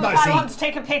 Yeah, it's what mostly... I want to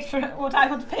take a picture. What I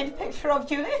want to paint a picture of,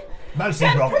 Julie. Mostly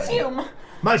Don't presume.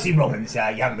 Mostly Robin's,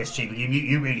 young Miss Cheever.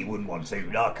 You really wouldn't want to.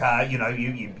 Like,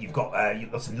 you've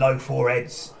got some low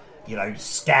foreheads,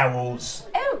 scowls.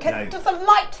 Oh, does the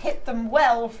light hit them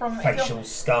well from facial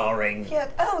scarring? Yeah.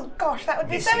 Oh gosh, that would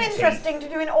be so Missing interesting to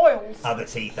do in oils. Other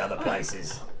teeth, other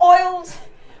places. Oils.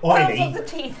 Oily. Oils of the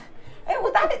teeth. Oh,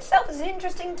 well, that itself is an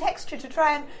interesting texture to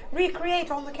try and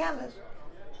recreate on the canvas.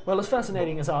 Well, as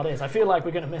fascinating as art is, I feel like we're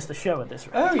going to miss the show at this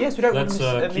rate. Oh yes, we don't want to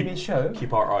Let's miss the show.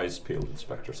 keep our eyes peeled,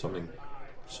 Inspector. Something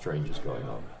strange is going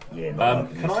on. Yeah.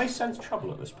 Can I sense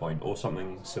trouble at this point, or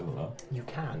something similar? You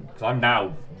can. Because I'm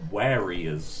now wary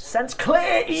as... Sense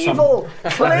clear evil!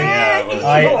 Clear evil!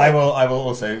 I will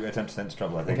also attempt to sense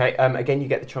trouble, I think. Okay, again, you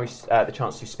get the chance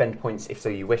to spend points if so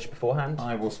you wish beforehand.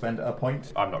 I will spend a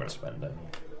point. I'm not going to spend any.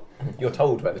 You're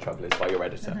told where the trouble is by your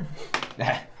editor.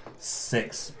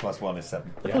 6 + 1 is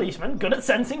 7. The policeman, good at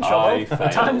sensing trouble. The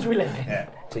times we live in. Yeah.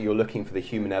 So you're looking for the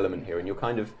human element here, and you're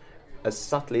kind of, as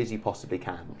subtly as you possibly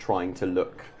can, trying to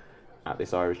look at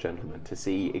this Irish gentleman to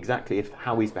see exactly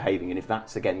how he's behaving and if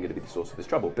that's again going to be the source of his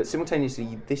trouble. But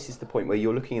simultaneously, this is the point where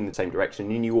you're looking in the same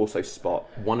direction, and you also spot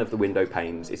one of the window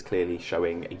panes is clearly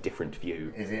showing a different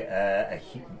view. Is it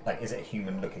is it a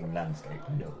human-looking landscape?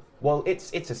 No. Well,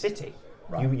 it's a city.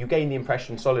 Right. You gain the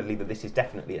impression solidly that this is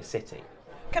definitely a city.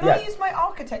 Can I use my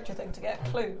architecture thing to get a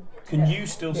clue? Can you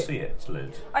still see it,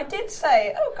 Liz? I did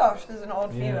say, oh gosh, there's an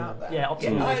odd view out there. Yeah,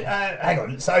 absolutely. Hang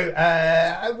on. So,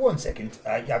 1 second,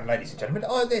 young ladies and gentlemen.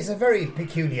 Oh, there's a very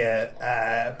peculiar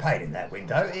pane in that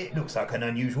window. It looks like an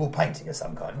unusual painting of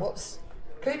some kind. Is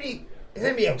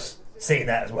anybody else seeing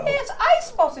that as well? Yes, I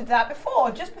spotted that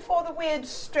before, just before the weird,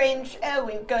 strange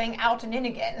airwing going out and in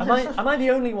again. Am I the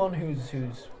only one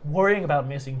who's worrying about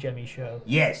missing Jemmy's show?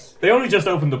 Yes. They only just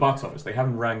opened the box office. They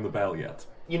haven't rang the bell yet.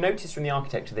 You notice from the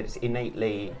architecture that it's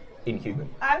innately inhuman.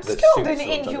 I'm skilled in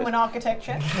inhuman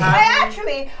architecture. I've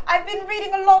been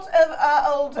reading a lot of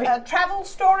old travel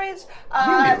stories.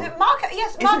 All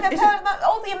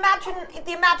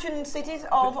the imagined cities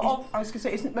of. I was going to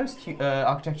say, isn't most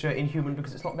architecture inhuman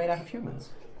because it's not made out of humans?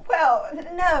 Well,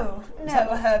 no,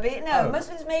 Herbie, no. Most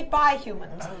of it is made by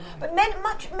humans. But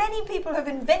many people have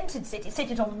invented cities.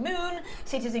 Cities on the moon,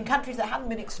 cities in countries that haven't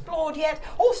been explored yet,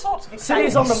 all sorts of exciting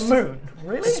cities on the moon?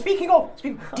 Really? Speaking of,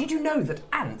 did you know that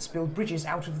ants build bridges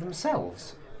out of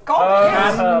themselves?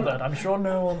 God, Herbert, I'm sure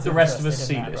no one's the rest of us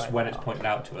see that this right when now. It's pointed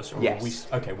out to us. Or Yes.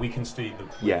 we can see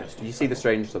the... Yes, you see the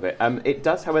strangeness of it. It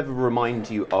does, however, remind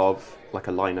you of like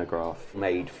a linograph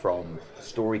made from a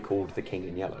story called The King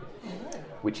in Yellow,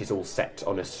 which is all set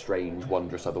on a strange,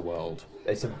 wondrous other world.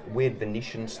 It's a weird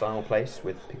Venetian-style place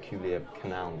with peculiar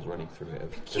canals running through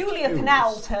it. Peculiar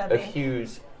canals, Herbie. Of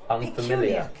hues unfamiliar.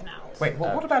 Peculiar canals. Wait,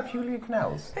 what about peculiar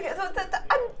canals?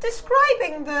 I'm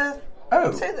describing the... Oh.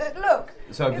 Look.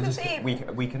 So you can see...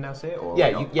 we can now see it? Or Yeah,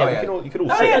 you can all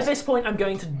see At it. this point, I'm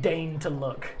going to deign to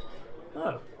look.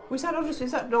 Oh. Is that all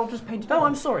just painted No, on?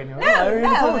 I'm sorry, Muriel. No.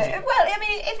 Apology. Well, I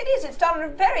mean, if it is, it's done in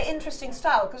a very interesting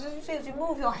style, because as you see, as you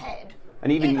move your head...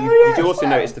 And even you do also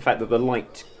notice the fact that the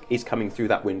light is coming through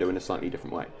that window in a slightly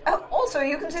different way. Also,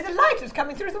 you can see the light is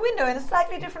coming through the window in a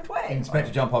slightly different way.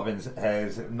 Inspector John Poppins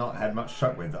has not had much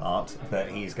truck with art, but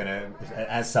he's going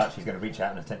to reach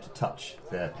out and attempt to touch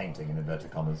the painting in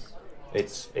inverted commas.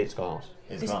 It's glass.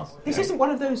 This isn't one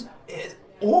of those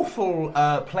awful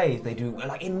plays they do,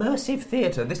 like immersive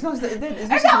theatre. This is one of those things, is it?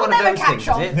 Never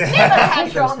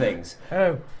catch those on. things.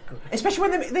 Oh. Especially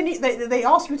when they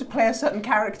ask you to play a certain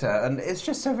character, and it's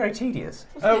just so very tedious.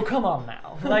 Oh, come on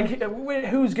now. Like,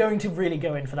 who's going to really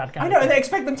go in for that kind I of know, thing? and they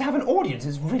expect them to have an audience.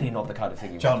 It's really not the kind of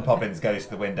thing you John want. Poppins goes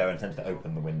to the window and attempts to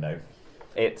open the window.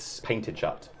 It's painted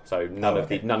shut, so none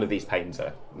of these panes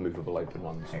are movable open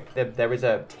ones. There is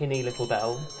a tinny little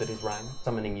bell that is rang,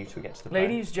 summoning you to get to the play.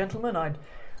 Ladies, gentlemen,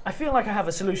 I feel like I have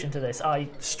a solution to this. I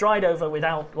stride over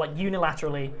without, like,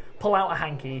 unilaterally pull out a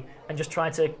hanky and just try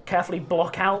to carefully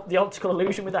block out the optical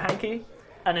illusion with a hanky,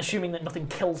 and assuming that nothing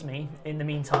kills me in the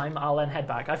meantime, I'll then head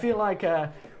back. I feel like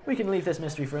we can leave this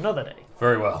mystery for another day.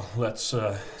 Very well. Let's see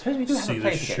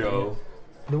the show.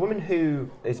 The woman who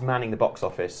is manning the box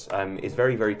office is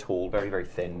very, very tall, very, very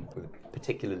thin, with a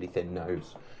particularly thin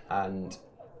nose, and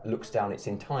looks down its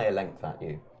entire length at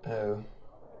you. Oh.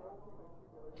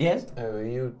 Yes? Oh, are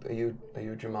you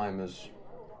Jemima's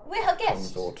We're her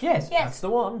guests. consort? Yes, that's the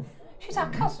one. She's our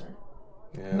cousin.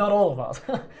 Yeah. Not all of us.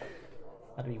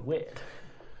 That'd be weird.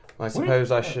 I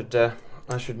suppose I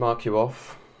should mark you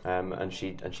off. And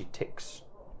she ticks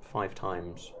 5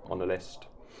 times on the list.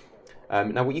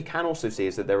 Now, what you can also see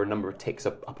is that there are a number of ticks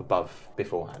up above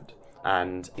beforehand.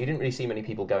 And you didn't really see many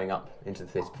people going up into the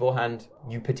theatre beforehand.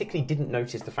 You particularly didn't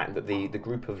notice the fact that the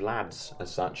group of lads,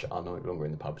 as such, are no longer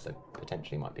in the pub, so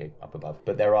potentially might be up above.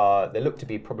 But there look to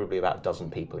be probably about a dozen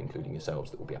people, including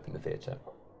yourselves, that will be up in the theatre.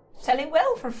 Selling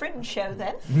well for a fringe show,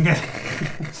 then.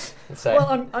 So,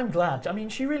 Well, I'm glad. I mean,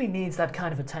 she really needs that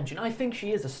kind of attention. I think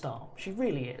she is a star. She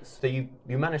really is. so you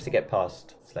managed to get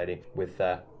past this lady with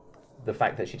the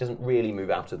fact that she doesn't really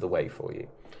move out of the way for you.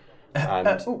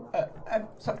 And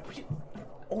Sorry,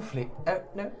 awfully.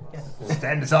 No. Yes.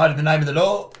 Stand aside in the name of the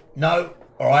law? No?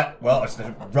 Alright, well, I'll just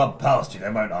have to rub past you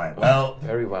then, won't I? Well.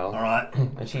 Very well. Alright.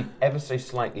 And she ever so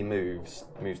slightly moves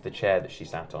the chair that she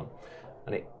sat on.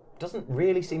 And it doesn't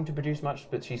really seem to produce much,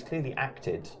 but she's clearly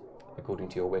acted according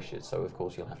to your wishes, so of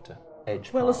course you'll have to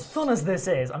edge Well, past. as fun as this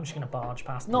is, I'm just going to barge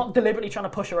past. Not deliberately trying to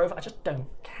push her over. I just don't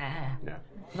care. No.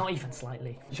 Not even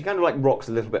slightly. She kind of like rocks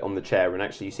a little bit on the chair, and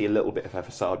actually you see a little bit of her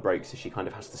facade break, so she kind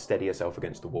of has to steady herself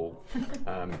against the wall.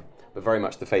 But very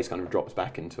much the face kind of drops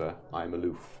back into a I am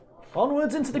aloof.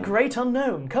 Onwards into the great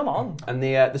unknown. Come on. And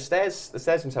the stairs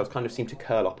themselves kind of seem to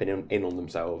curl up in on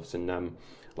themselves and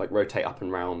like rotate up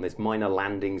and round. There's minor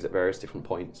landings at various different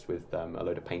points with a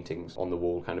load of paintings on the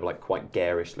wall, kind of like quite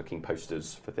garish looking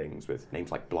posters for things with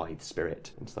names like Blythe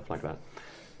Spirit and stuff like that.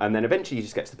 And then eventually you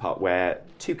just get to the part where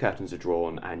 2 curtains are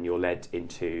drawn and you're led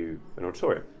into an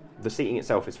auditorium. The seating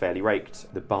itself is fairly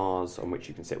raked. The bars on which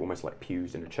you can sit almost like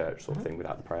pews in a church sort of thing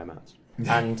without the prayer mats.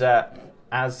 And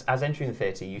as entering the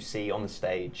theatre, you see on the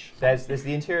stage there's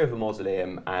the interior of a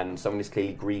mausoleum, and someone is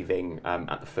clearly grieving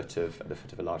at the foot of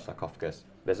a large sarcophagus.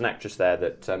 There's an actress there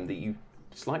that you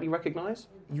slightly recognise.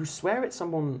 You swear it's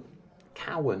someone.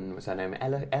 Cowan was her name,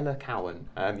 Ella Cowan.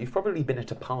 You've probably been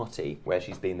at a party where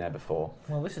she's been there before.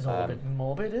 Well, this is all a bit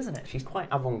morbid, isn't it? She's quite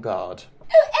avant-garde.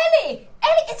 Oh, Ellie!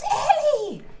 It's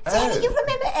Ellie! It's Ellie, you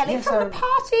remember Ellie Yes, from the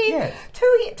party yes.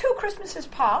 two Christmases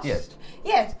past? Yes.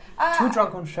 Yes. Too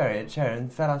drunk on sherry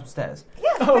and fell out of stairs.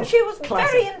 Yes, but she was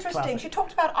classic, very interesting. classic. She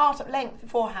talked about art at length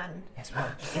beforehand. Yes,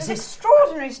 well, It's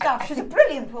extraordinary stuff. She's a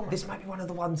brilliant woman. This might be one of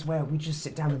the ones where we just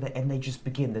sit down and they just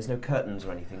begin. There's no curtains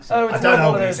or anything. So I don't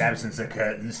hold this absence of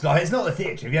curtains. Like, it's not the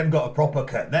theatre if you haven't got a proper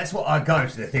curtain. That's what I go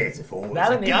to the theatre for. That It's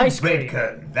and a the big ice red cream.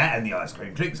 curtain. That and the ice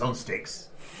cream. Drinks on sticks.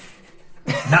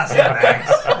 Nuts in bags.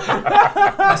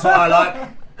 That's what I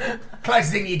like.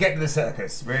 Closest thing you get to the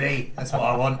circus, really. That's what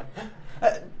I want.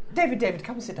 David,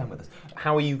 come and sit down with us.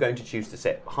 How are you going to choose to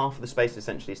sit? Half of the space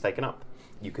essentially is taken up.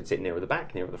 You could sit nearer the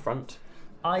back, nearer the front.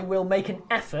 I will make an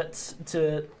effort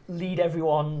to lead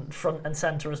everyone front and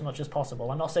centre as much as possible.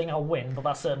 I'm not saying I'll win, but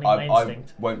that's certainly my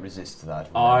instinct. I won't resist that.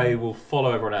 I will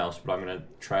follow everyone else, but I'm going to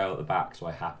trail at the back, so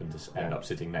I happen to end up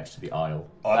sitting next to the aisle.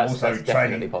 I'm also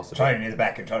definitely possible. training near the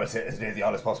back and trying to sit as near the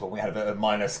aisle as possible. We had a bit of a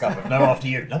minor scuff of no after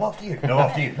you, no after you, no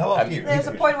after you, no after you. There's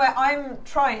a point where I'm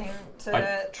trying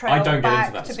to trail I don't get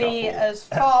into back that to be scuffle. as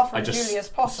far from I just Julie as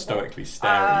possible. stoically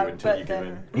stare at you until but you give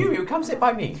then- in. You come sit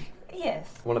by me. Yes.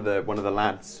 One of the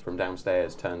lads from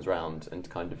downstairs turns round and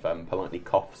kind of politely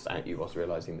coughs at you whilst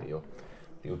realising that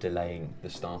you're delaying the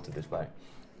start of this play.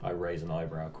 I raise an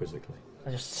eyebrow quizzically.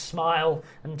 I just smile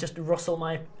and just rustle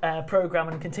my programme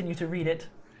and continue to read it.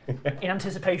 in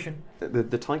anticipation.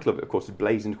 The title of it, of course, is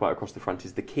blazoned quite across the front,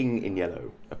 is The King in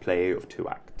Yellow, a play of 2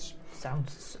 acts.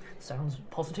 Sounds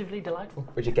positively delightful.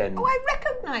 Which again... Oh, I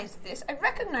recognise this.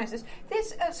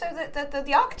 This, so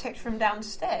the architect from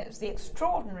downstairs, the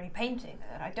extraordinary painting,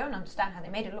 I don't understand how they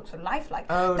made it look so lifelike.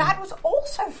 Oh. That was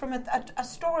also from a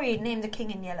story named The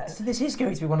King in Yellow. So this is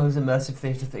going to be one of those immersive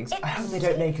theatre things. I hope they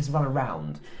don't make us run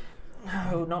around.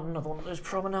 No, not another one of those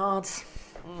promenades.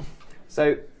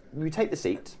 So we take the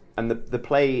seat, and the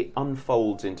play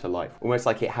unfolds into life, almost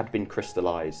like it had been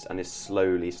crystallised and is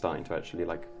slowly starting to actually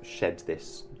like shed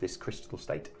this crystal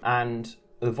state. And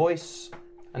the voice,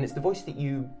 and it's the voice that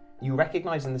you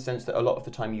recognise in the sense that a lot of the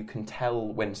time you can tell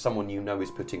when someone you know is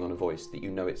putting on a voice that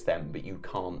you know it's them, but you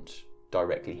can't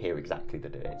directly hear exactly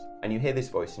that it is. And you hear this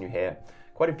voice and you hear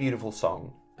quite a beautiful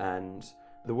song, and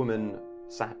the woman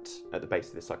sat at the base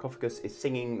of the sarcophagus is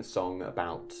singing the song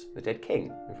about the dead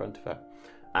king in front of her.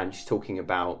 And she's talking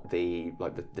about the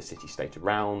city-state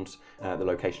around, the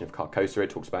location of Carcosa. It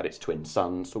talks about its twin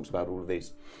sons, talks about all of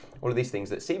these things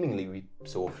that seemingly we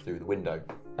saw through the window.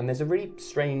 And there's a really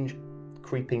strange,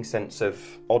 creeping sense of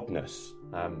oddness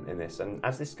in this. And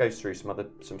as this goes through,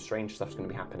 some strange stuff's going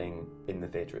to be happening in the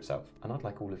theatre itself. And I'd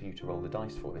like all of you to roll the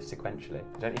dice for this sequentially.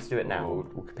 You don't need to do it now.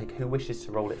 We'll pick who wishes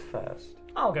to roll it first.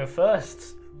 I'll go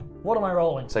first. What am I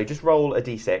rolling? So just roll a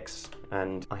d6,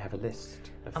 and I have a list.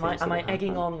 Am I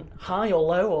egging on high or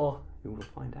low, or? We will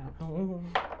find out.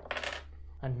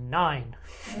 A 9.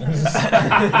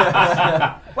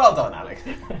 Well done, Alex.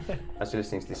 As you're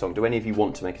listening to this song, do any of you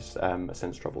want to make a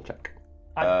sense trouble check?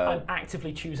 I'm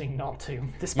actively choosing not to,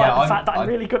 despite the fact that I'm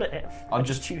really good at it. I'm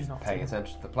just choose not paying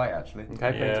attention to the play, actually.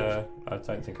 Okay, yeah, I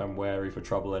don't think I'm wary for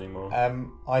trouble anymore.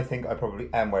 I think I probably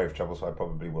am wary of trouble, so I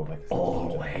probably will make a sense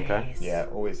trouble check. Okay. Yeah,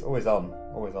 always on.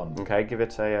 Okay, give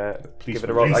it a Please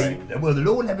roll. Well, the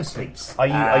law never sleeps. Are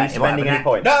you spending any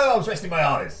points? No, I was resting my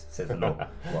eyes, says the law.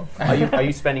 Are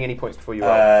you spending any points before you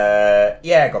roll?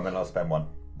 Yeah, go on then, I'll spend one.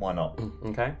 Why not?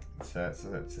 Okay. It's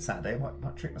a Saturday, I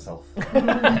might treat myself.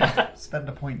 Spend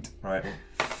a point. Right.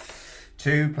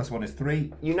 2 + 1 is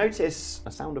 3. You notice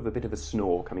a sound of a bit of a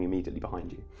snore coming immediately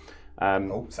behind you.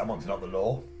 Someone's not the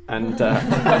law. And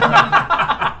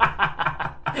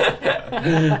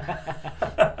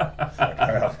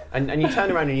and you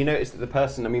turn around and you notice that the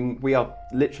person, I mean, we are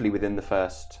literally within the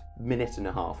first minute and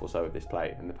a half or so of this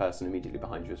play, and the person immediately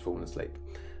behind you has fallen asleep.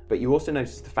 But you also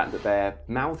notice the fact that they're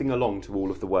mouthing along to all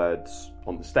of the words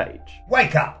on the stage.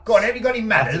 Wake up! Go on, have you got any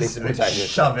manners?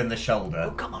 Shove in the shoulder.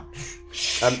 Oh, come on.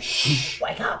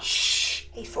 Wake up! Shh!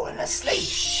 He's falling asleep.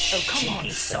 Oh, come on.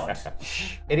 Sod.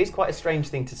 It is quite a strange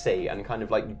thing to see, and kind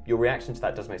of like your reaction to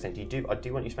that does make sense. I do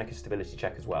want you to make a stability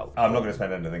check as well. I'm not going to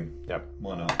spend anything. Yep.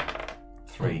 Why not?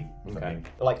 3. Okay.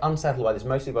 Like unsettled by this,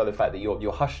 mostly by the fact that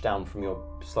you're hushed down from your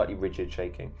slightly rigid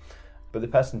shaking, but the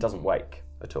person doesn't wake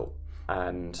at all.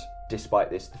 And despite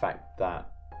this, the fact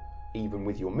that even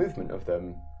with your movement of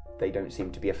them, they don't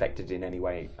seem to be affected in any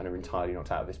way and are entirely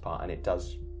knocked out of this part, and it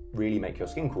does really make your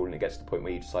skin crawl, and it gets to the point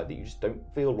where you decide that you just don't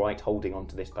feel right holding on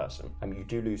to this person. And you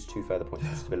do lose 2 further points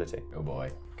of stability. Oh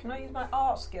boy. Can I use my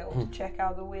art skill to check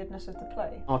out the weirdness of the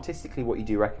play? Artistically, what you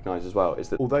do recognise as well is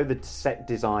that although the set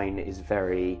design is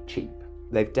very cheap,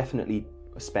 they've definitely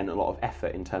spent a lot of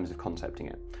effort in terms of concepting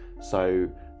it. So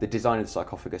the design of the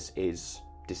sarcophagus is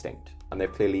distinct, and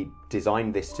they've clearly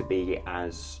designed this to be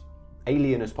as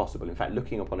alien as possible. In fact,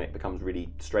 looking upon it becomes really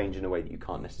strange in a way that you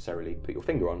can't necessarily put your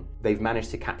finger on. They've managed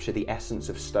to capture the essence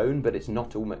of stone, but it's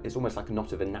almost like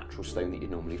not of a natural stone that you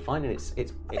normally find, and it's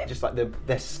just like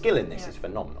their skill in this is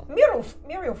phenomenal.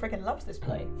 Muriel freaking loves this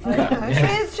play.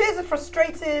 She is a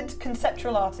frustrated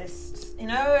conceptual artist. You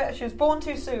know, she was born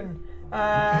too soon.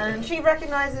 And she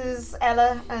recognises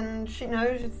Ella, and she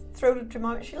knows she's thrilled with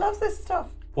Jemima. She loves this stuff.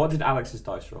 What did Alex's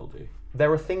dice roll do? There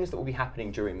are things that will be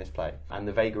happening during this play, and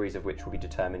the vagaries of which will be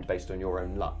determined based on your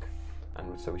own luck.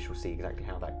 And so we shall see exactly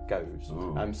how that goes.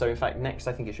 So in fact, next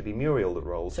I think it should be Muriel that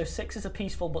rolls. So 6 is a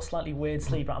peaceful but slightly weird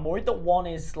sleep. I'm worried that 1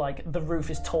 is like the roof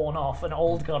is torn off and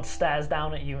Old God stares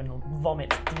down at you and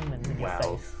vomits demons in your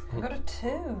face. I got a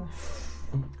 2.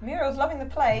 Muriel's loving the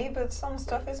play, but some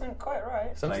stuff isn't quite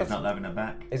right. Some Play's not loving her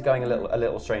back. Is going a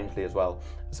little strangely as well.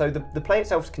 So the play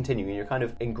itself is continuing. You're kind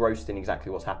of engrossed in exactly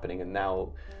what's happening, and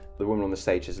now the woman on the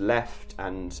stage has left,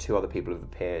 and 2 other people have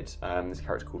appeared. There's a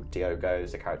character called Diogo.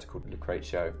 There's a character called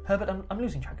Lucretio. Herbert, I'm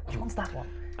losing track. Which one's that one?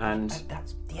 And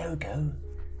that's Diogo.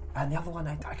 And the other one,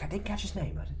 I didn't catch his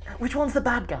name. Which one's the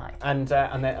bad guy? And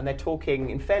they're talking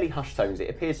in fairly hushed tones. It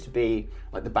appears to be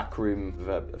like the back room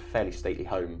of a fairly stately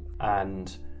home,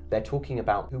 and they're talking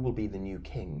about who will be the new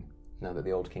king now that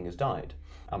the old king has died.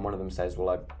 And one of them says,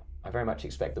 "Well, I very much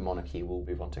expect the monarchy will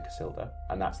move on to Casilda,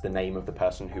 and that's the name of the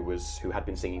person who had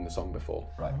been singing the song before.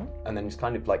 Right. And then he's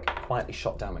kind of like quietly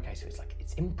shot down Mercatio. It's like,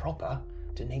 it's improper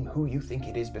to name who you think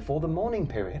it is before the mourning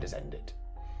period has ended.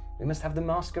 We must have the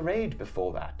masquerade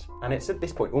before that. And it's at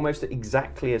this point, almost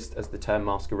exactly as the term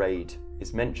masquerade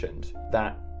is mentioned,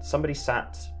 that somebody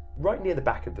sat right near the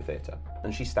back of the theatre,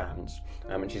 and she stands,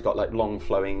 and she's got like long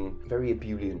flowing, very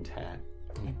ebullient hair.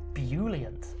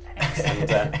 Ebullient?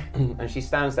 And she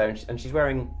stands there, and she's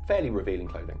wearing fairly revealing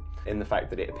clothing, in the fact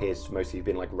that it appears to mostly have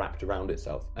been like wrapped around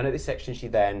itself. And at this section, she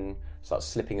then starts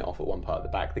slipping it off at one part at the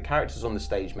back. The characters on the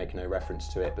stage make no reference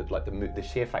to it, but like the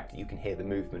sheer fact that you can hear the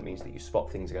movement means that you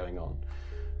spot things going on.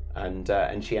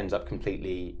 And she ends up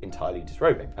completely, entirely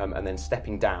disrobing, and then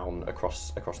stepping down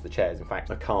across the chairs. In fact,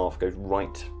 a calf goes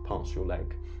right past your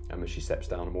leg as she steps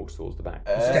down and walks towards the back.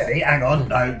 Steady, hang on.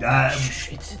 No,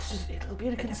 It'll be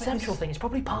a conceptual thing. It's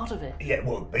probably part of it. Yeah,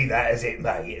 well, be that as it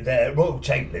may, the Royal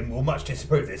Chamberlain will much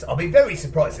disapprove of this. I'll be very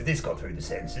surprised if this got through the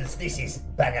censors. This is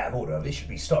bang out of order. This should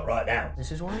be stopped right now.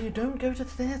 This is why you don't go to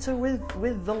theatre with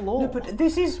the law. No, but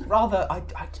this is rather...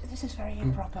 this is very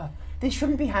improper. This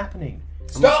shouldn't be happening.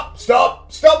 Stop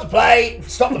the play.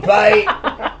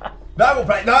 No more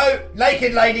play. No,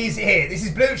 naked ladies here. This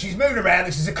is Blue. She's moving around.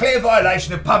 This is a clear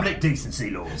violation of public decency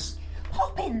laws.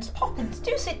 Poppins,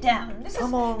 do sit down.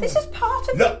 Come on. This is part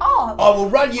of Look, the art. I will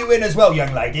run you in as well,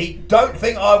 young lady. Don't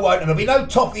think I won't. And there'll be no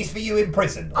toffees for you in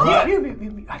prison. All right?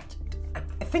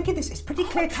 Thinking this is pretty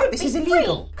clear cut. This is Free.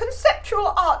 illegal.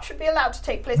 Conceptual art should be allowed to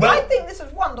take place. Well- I think this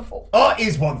is wonderful. Art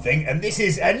is one thing, and this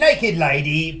is a naked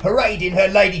lady parading her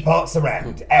lady parts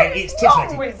around, and it's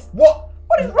titillating. What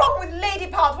is wrong with lady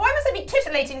parts? Why must they be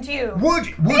titillating to you? Would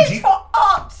It's you? for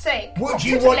art's sake. Would not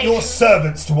you want your titillation.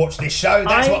 servants to watch this show?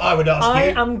 That's what I would ask I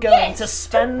you. am going to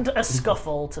spend a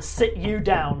scuffle to sit you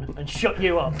down and shut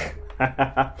you up.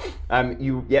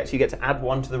 You get to add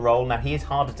one to the roll. Now he is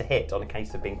harder to hit on a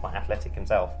case of being quite athletic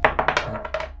himself.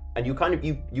 And you kind of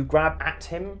you grab at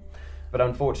him, but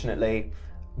unfortunately,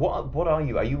 what are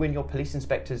you? Are you in your police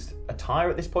inspector's attire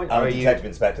at this point? I'm or a are you... detective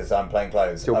inspector, so I'm playing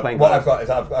clothes. Still playing what clothes.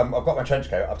 I've got is I've got my trench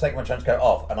coat. I've taken my trench coat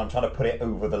off, and I'm trying to put it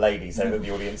over the lady so that the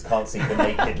audience can't see the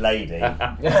naked lady.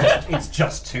 It's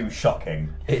just too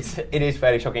shocking. It is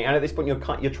fairly shocking, and at this point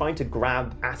you're trying to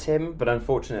grab at him, but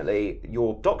unfortunately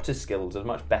your doctor's skills are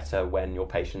much better when your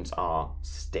patients are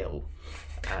still.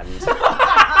 And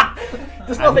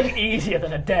there's nothing easier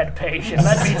than a dead patient,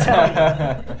 let me tell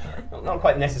you. Not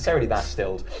quite necessarily that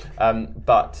stilled,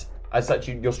 but as such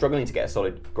you're struggling to get a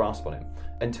solid grasp on him.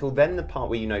 Until then, the part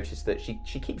where you notice that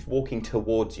she keeps walking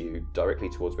towards you, directly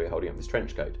towards where you're holding up this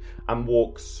trench coat, and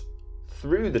walks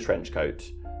through the trench coat,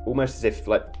 almost as if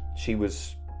like she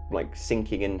was like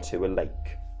sinking into a lake.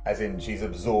 As in, she's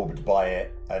absorbed by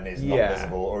it and is not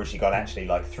visible, or has she gone actually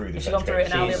like through the? Has she gone through it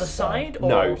and out the other side? Or?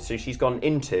 No, so she's gone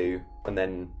into and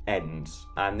then ends,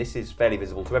 and this is fairly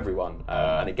visible to everyone.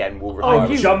 And again, we'll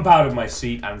jump out of my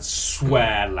seat and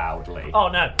swear loudly. Oh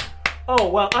no. Oh,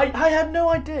 well, I had no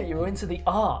idea you were into the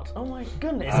art. Oh my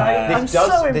goodness, I'm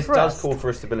so impressed. This does call for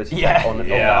a stability check on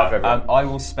behalf of everyone. I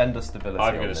will spend a stability.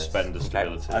 I'm going to spend a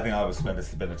stability. I think I will spend a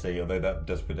stability, although that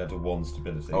does put down to 1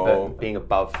 stability. But being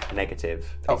above negative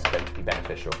is going to be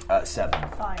beneficial. 7.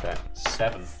 Fine. Okay.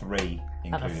 7. 3,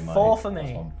 including And a my 4 for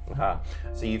me.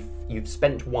 So you've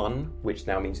spent 1, which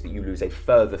now means that you lose a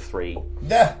further 3.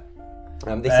 Yeah.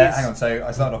 This is... Hang on, so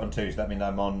I started off on 2, so that means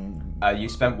I'm on... you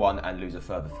spent 1 and lose a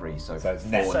further 3, so it's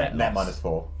 4 net minus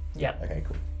 4. Yeah. Okay,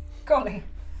 cool. Golly.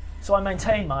 So I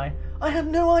maintain I had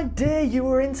no idea you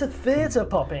were into theatre,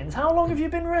 Poppins. How long have you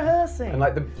been rehearsing? And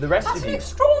like the rest That's of an you...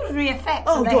 extraordinary effect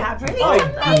that they have, really.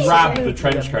 I grab the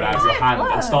trench coat out of your hand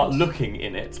Word. and start looking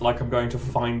in it like I'm going to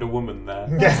find a woman there.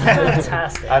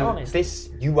 Fantastic, honestly.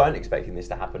 You weren't expecting this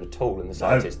to happen at all in the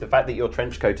slightest. The fact that your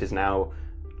trench coat is now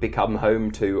become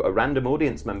home to a random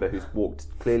audience member who's walked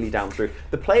clearly down through.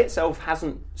 The play itself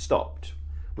hasn't stopped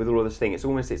with all of this thing.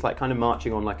 It's like kind of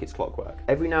marching on like it's clockwork.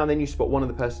 Every now and then you spot one of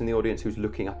the person in the audience who's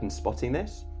looking up and spotting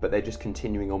this, but they're just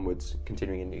continuing onwards,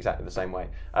 continuing in exactly the same way.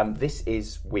 This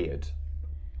is weird.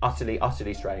 Utterly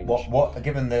strange. What?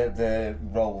 Given the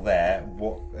role there,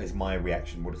 what is my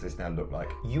reaction? What does this now look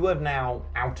like? You are now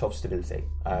out of stability.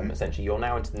 Essentially, you're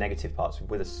now into the negative parts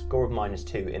with a score of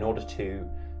 -2. In order to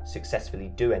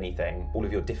successfully do anything, all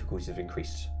of your difficulties have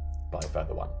increased by a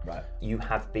further 1. Right. You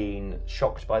have been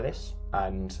shocked by this,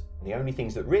 and the only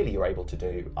things that really you're able to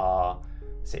do are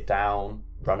sit down,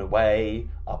 run away,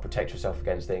 or protect yourself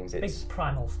against things. It's big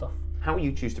primal stuff. How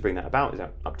you choose to bring that about is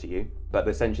up to you. But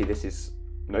essentially, this is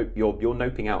you're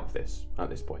noping out of this at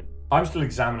this point. I'm still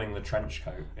examining the trench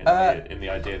coat in the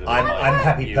idea that I'm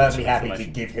perfectly happy to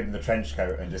information. give him the trench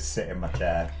coat and just sit in my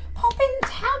chair. Poppins,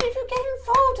 how did you get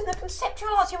involved in the conceptual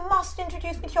arts? You must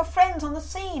introduce me to your friends on the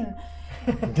scene.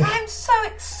 I'm so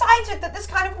excited that this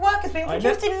kind of work is being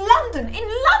produced in London.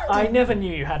 I never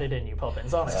knew you had it in you,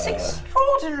 Poppins, honestly. It's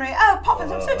extraordinary. Oh,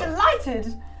 Poppins, I'm so delighted.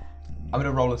 I'm going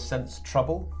to roll a sense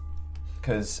trouble,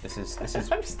 because this is.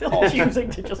 I'm still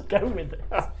choosing to just go with it.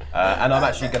 And I'm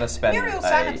actually going to spend. Muriel's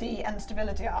sanity and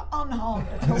stability are unharmed.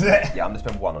 Yeah, I'm going to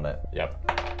spend 1 on it.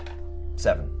 Yep.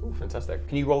 7. Ooh, fantastic.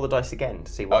 Can you roll the dice again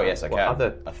to see what, yes, I what can.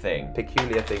 other a thing.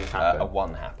 peculiar things happen? A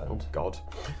 1 happened. Oh, God.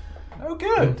 Oh,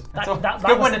 good. That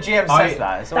good was, when a GM says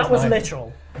that. That was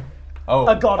literal. Oh.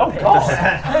 A god appeared.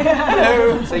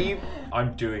 Hello. So you...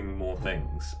 I'm doing more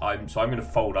things. I'm going to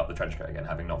fold up the trench coat again,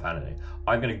 having not found any.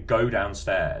 I'm going to go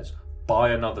downstairs,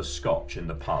 buy another scotch in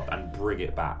the pub, and bring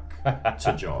it back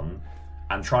to John,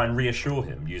 and try and reassure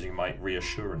him using my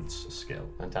reassurance skill.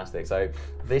 Fantastic. So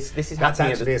this is That's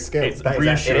happening actually a skill. It's That is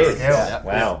reassurance. actually a skill. Yeah.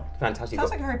 Wow. Fantastic.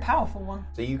 Sounds like a very powerful one.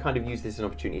 So you kind of use this as an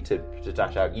opportunity to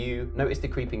dash out. You notice the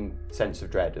creeping sense of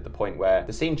dread at the point where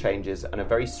the scene changes and a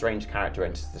very strange character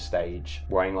enters the stage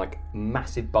wearing like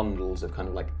massive bundles of kind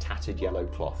of like tattered yellow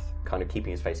cloth, kind of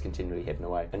keeping his face continually hidden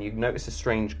away. And you notice a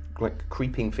strange like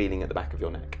creeping feeling at the back of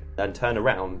your neck. And turn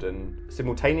around, and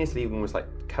simultaneously, almost like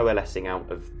coalescing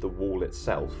out of the wall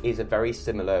itself, is a very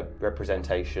similar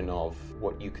representation of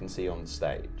what you can see on the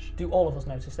stage. Do all of us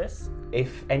notice this?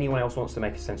 If anyone else wants to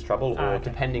make a sense trouble, or okay.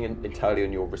 depending entirely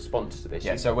on your response to this.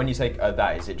 Yeah, so when you say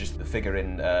that, is it just the figure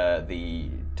in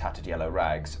the tattered yellow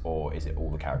rags, or is it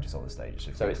all the characters on the stage?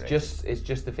 So it's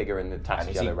just the figure in the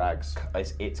tattered yellow rags.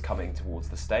 It's coming towards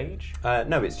the stage?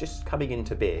 No, it's just coming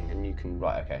into being, and you can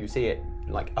you see it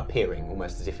like appearing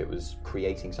almost as if it was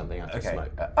creating something out of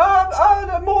smoke. What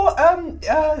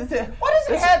is it,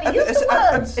 Herbie? Use the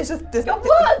words. Your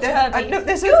words, Herbie.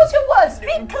 Use your words.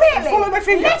 Speak clearly. Follow my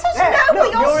finger. Let us know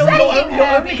what you're saying, You're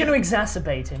Herbie. only going to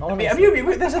exacerbate him. Herbie,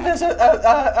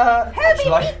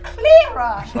 be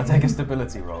clearer. Shall I take a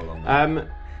stability roll on that?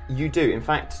 You do. In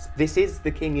fact, this is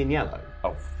the king in yellow.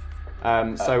 Oh.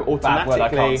 So automatically... Bad word I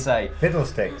can't say.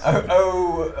 Fiddlesticks.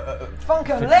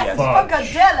 Funko-less,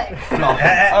 Funkadelic.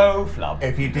 Flub.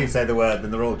 If you do say the word,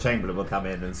 then the Royal Chamberlain will come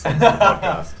in and censor the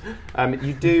podcast.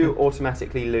 You do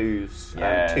automatically lose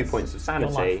 2 points of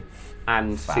sanity life.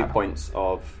 and Fab. 2 points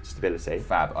of stability.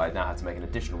 Fab. I now have to make an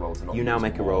additional roll to not You now lose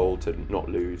make a more. roll to not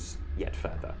lose yet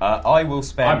further. I will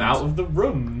spend... I'm out of the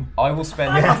room. I will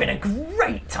spend... I'm having a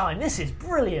great time. This is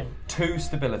brilliant. 2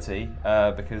 stability,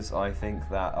 because I think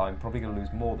that I'm probably going to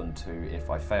lose more than 2 if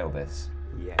I fail this.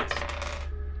 Yes.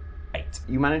 8.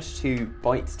 You managed to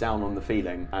bite down on the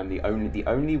feeling, and the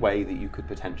only way that you could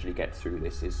potentially get through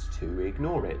this is to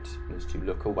ignore it, is to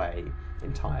look away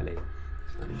entirely.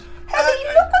 Herbie,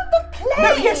 look at the play.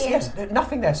 No, yes,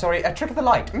 nothing there, sorry. A trick of the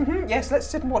light. Yes, let's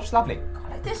sit and watch. Lovely.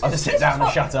 I'll just sit down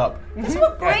and shut up. This is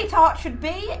what great art should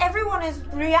be. Everyone is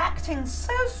reacting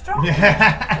so strongly.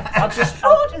 I'll just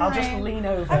lean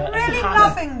over. I'm really and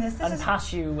loving this. and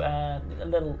pass you a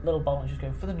little ball and just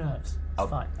go for the nerves. It's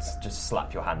fine. Just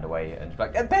slap your hand away and be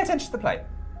like, pay attention to the play.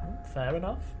 Fair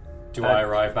enough. Do I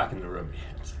arrive back in the room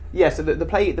yet? Yeah, so the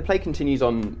play continues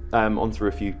on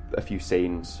through a few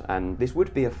scenes, and this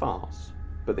would be a farce,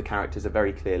 but the characters are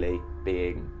very clearly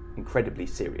being incredibly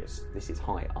serious. This is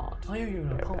high art. I owe you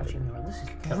an apology, Mira. This is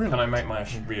Can brilliant. I make my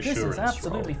reassurance This is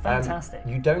absolutely roll? fantastic.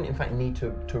 You don't, in fact, need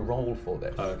to roll for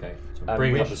this. Oh, okay. So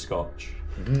bring up the scotch.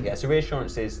 Yeah, so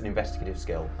reassurance is an investigative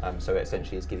skill. So it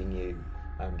essentially is giving you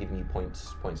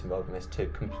points involved in this to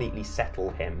completely settle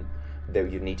him. Though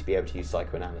you'd need to be able to use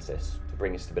psychoanalysis to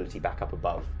bring his stability back up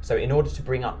above. So in order to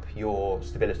bring up your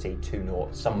stability to 0,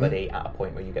 somebody at a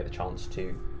point where you get the chance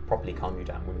to properly calm you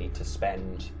down will need to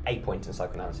spend 8 points in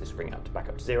psychoanalysis to bring it back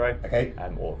up to 0. Okay.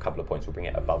 Or a couple of points will bring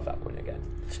it above that point again.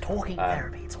 It's talking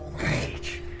therapy. It's all the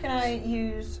rage. Can I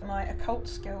use my occult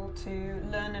skill to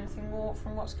learn anything more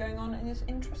from what's going on in this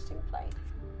interesting play?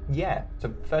 Yeah.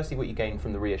 So firstly, what you gain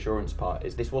from the reassurance part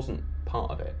is this wasn't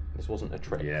part of it. This wasn't a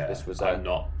trick. Yeah, This was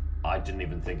I didn't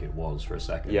even think it was for a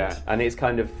second. Yeah, and it's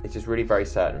just really very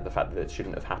certain of the fact that it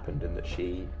shouldn't have happened and that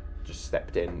she just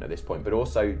stepped in at this point. But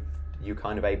also, you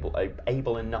kind of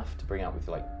able enough to bring out with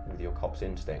your cop's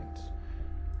instincts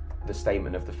the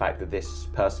statement of the fact that this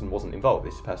person wasn't involved.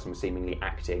 This person was seemingly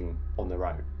acting on their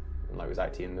own, and was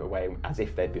acting in a way as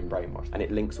if they'd been brainwashed. And it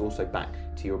links also back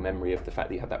to your memory of the fact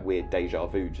that you had that weird deja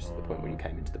vu just at the point when you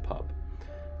came into the pub.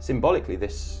 Symbolically,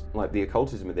 this, the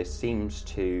occultism of this, seems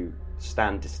to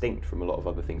stand distinct from a lot of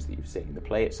other things that you've seen. The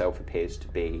play itself appears to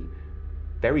be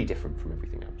very different from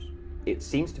everything else. It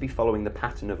seems to be following the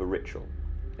pattern of a ritual,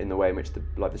 in the way in which the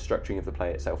structuring of the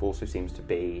play itself also seems to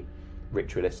be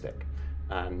ritualistic.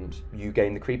 and you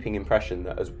gain the creeping impression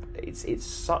that it's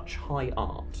such high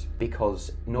art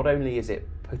because not only is it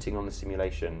putting on the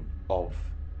simulation of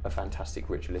a fantastic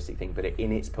ritualistic thing, but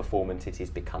in its performance it is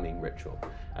becoming ritual,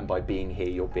 and by being here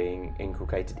you're being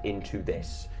inculcated into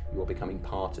this, you're becoming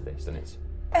part of this, and it's...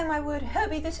 Oh my word,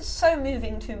 Herbie, this is so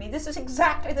moving to me. This is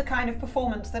exactly the kind of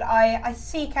performance that I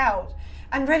seek out.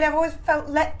 And really, I've always felt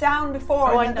let down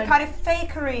before. The kind of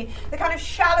fakery, the kind of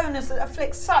shallowness that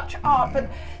afflicts such art. But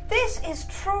this is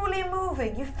truly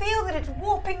moving. You feel that it's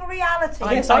warping reality.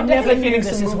 I never knew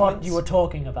this is what you were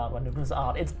talking about when it was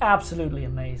art. It's absolutely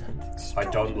amazing. I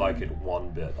don't like it one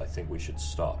bit. I think we should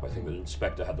stop. I think the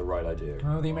inspector had the right idea.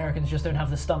 Oh, the Americans just don't have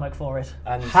the stomach for it.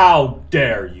 And how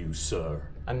dare you, sir?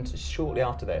 And shortly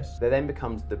after this, there then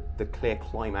becomes the clear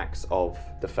climax of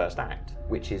the first act,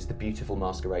 which is the beautiful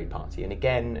masquerade party. And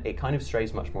again, it kind of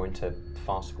strays much more into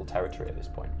farcical territory at this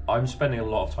point. I'm spending a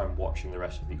lot of time watching the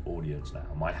rest of the audience now.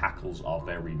 My hackles are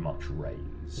very much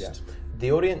raised. Yeah.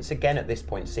 The audience, again, at this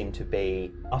point, seem to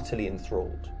be utterly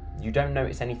enthralled. You don't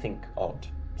notice anything odd,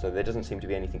 so there doesn't seem to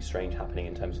be anything strange happening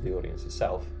in terms of the audience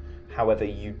itself. However,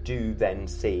 you do then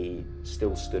see,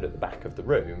 still stood at the back of the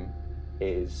room,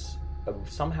 is a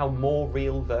somehow more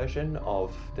real version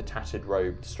of the tattered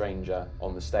robed stranger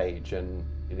on the stage, and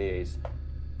it is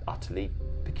utterly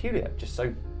peculiar, just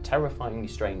so terrifyingly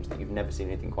strange that you've never seen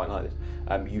anything quite like this.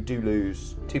 You do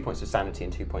lose 2 points of sanity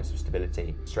and 2 points of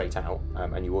stability straight out,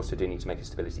 and you also do need to make a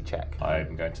stability check.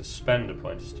 I'm going to spend a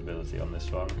point of stability on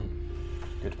this one.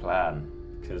 Good plan,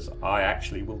 because I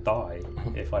actually will die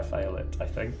if I fail it, I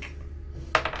think.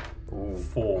 Ooh.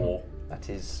 4. That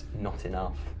is not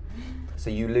enough. So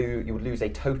you would lose a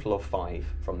total of 5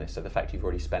 from this. So the fact you've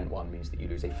already spent 1 means that you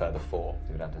lose a further 4.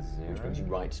 So that is 0. Which brings you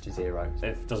right to 0.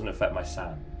 It doesn't affect my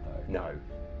SAN, though. No.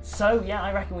 So, yeah,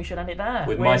 I reckon we should end it there.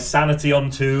 With my sanity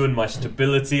on 2 and my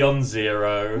stability on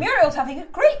 0. Muriel's having a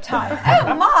great time.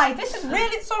 Oh my, this is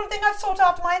really the sort of thing I've sought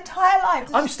after my entire life.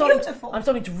 This is beautiful. I'm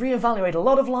starting to reevaluate a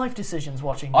lot of life decisions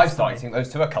watching this. I'm starting to think those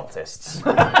two are cultists.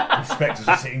 Inspector's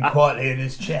just sitting quietly in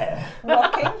his chair.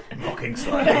 Rocking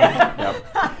slightly.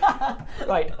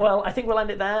 Right, well, I think we'll end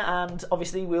it there, and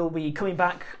obviously we'll be coming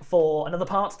back for another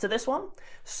part to this one.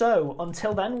 So,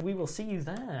 until then, we will see you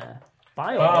there.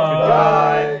 Bye.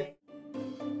 Bye.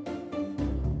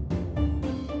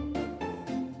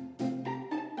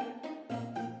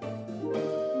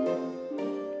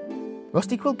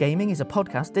 Rusty Quill Gaming is a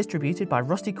podcast distributed by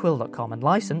rustyquill.com and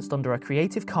licensed under a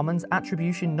Creative Commons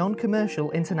Attribution Non-Commercial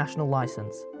International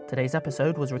License. Today's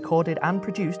episode was recorded and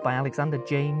produced by Alexander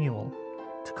J. Newell.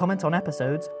 To comment on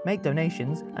episodes, make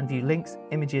donations, and view links,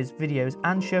 images, videos,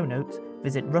 and show notes,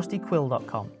 visit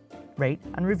rustyquill.com. Rate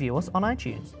and review us on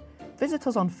iTunes. Visit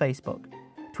us on Facebook.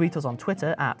 Tweet us on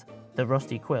Twitter at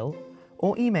 @TheRustyQuill,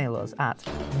 or email us at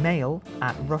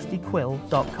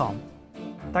mail@rustyquill.com.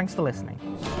 Thanks for listening.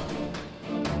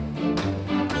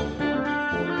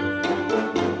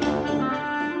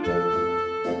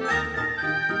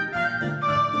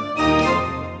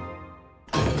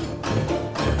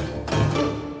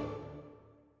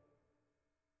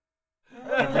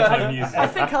 I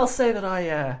think I'll say that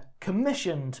I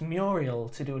commissioned Muriel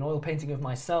to do an oil painting of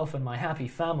myself and my happy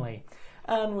family,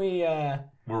 and we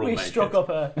struck up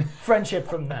a friendship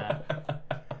from there.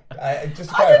 Just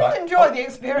to I clarify, didn't enjoy the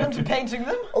experience of painting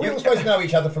them. are we all supposed to know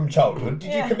each other from childhood?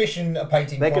 Did you commission a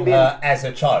painting from her as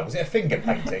a child? Was it a finger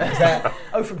painting? Is that...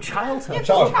 Oh, from childhood? Yeah, from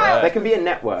childhood. There can be a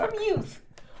network. From youth.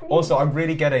 Also, I'm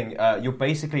really getting... you're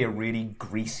basically a really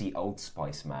greasy Old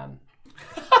Spice man.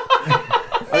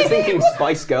 I was thinking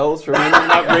Spice Girls from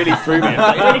that really threw me. We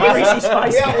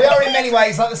are in many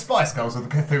ways like the Spice Girls of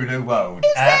the Cthulhu world.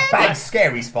 Bad,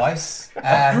 scary Spice.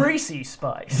 Greasy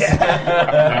Spice.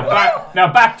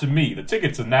 Now back to me. The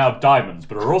tickets are now diamonds,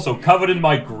 but are also covered in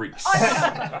my grease.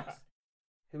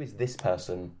 Who is this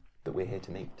person that we're here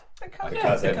to meet? The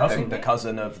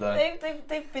cousin of the...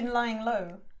 They've been lying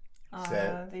low.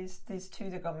 These two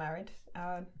that got married.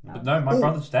 But no, my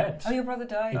brother's dead. Oh, your brother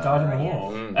died? He died in the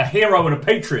war. A hero and a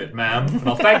patriot, ma'am. And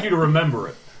I'll thank you to remember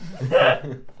it.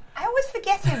 I always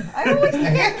forget him. I don't know.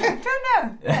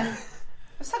 Yeah.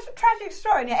 It's such a tragic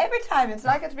story, and yet every time it's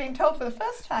like it's being told for the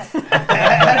first time.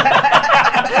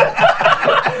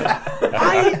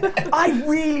 I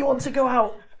really want to go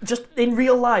out just in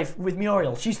real life with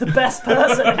Muriel. She's the best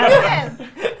person ever. Yeah.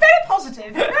 Very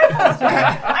positive.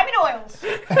 I'm in oils.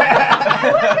 I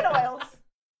work in oils.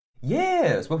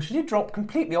 Yes, well, she did drop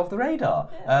completely off the radar.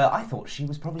 I thought she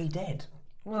was probably dead.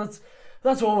 Well,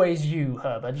 that's always you,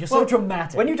 Herbert. You're so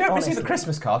dramatic. When you don't honestly. receive a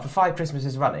Christmas card for 5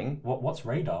 Christmases running... What's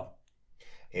radar?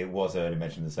 It was early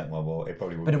mentioned in the Second World War. It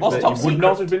probably would. But it was top secret. Would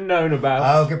not have been known about.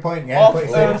 Oh, good point. Yeah, Of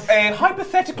a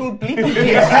hypothetical bleeping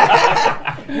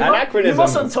You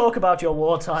mustn't talk about your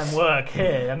wartime work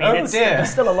here. I mean, there's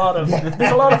still a lot of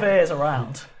ears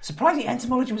around. Surprisingly,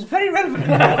 entomology was very relevant.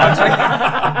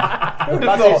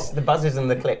 The buzzes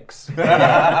and the clicks.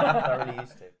 Thoroughly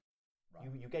used to.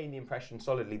 You gain the impression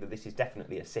solidly that this is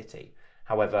definitely a city.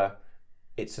 However,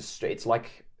 it's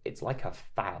like a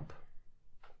fab.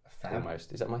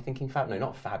 Almost. Is that my thinking fab? No,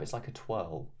 not fab. It's like a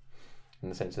twirl. In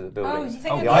the sense of the building.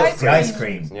 The ice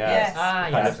cream. Yes.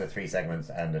 Fabs are 3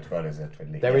 segments and a twirl is a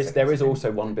twiddly. There is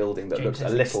also one building that looks a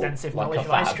little like a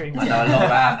fab. Ice cream. I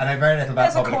know very little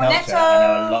about popular culture. I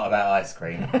know a lot about ice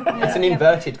cream. It's an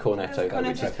inverted cornetto, though,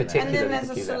 which is particularly And then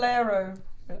there's a Solero.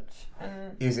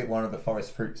 Is it one of the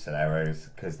forest fruit Soleros?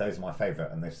 Because those are my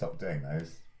favourite, and they've stopped doing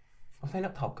those. Oh, they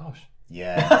not. Oh gosh.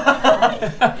 Yeah.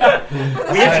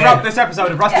 We interrupt this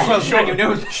episode of Rusty Quill's Genuine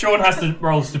News. Sean has to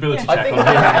roll a stability check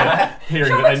on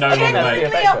hearing that they no longer make.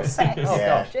 Genuinely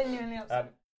upset. Genuinely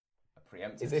upset.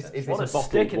 Is this What a a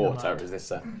stick bottled in the water? mud. Is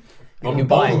this Well, you're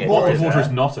buying it? Bottled water is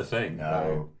not a thing.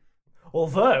 No.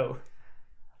 Although,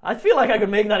 I feel like I could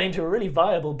make that into a really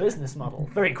viable business model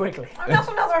very quickly. That's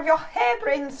another of your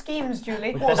harebrained schemes,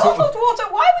 Julie. With Bottled water.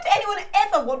 Why would anyone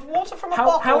ever want water from a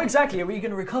bottle? How exactly are we going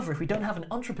to recover if we don't have an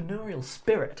entrepreneurial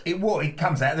spirit? It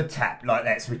comes out of the tap. Like,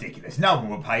 that's ridiculous. No one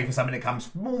would pay for something that comes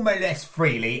more or less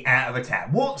freely out of a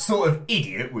tap. What sort of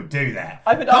idiot would do that?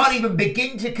 Can't even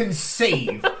begin to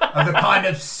conceive of the kind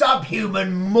of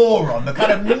subhuman moron, the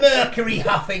kind of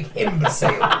mercury-huffing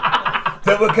imbecile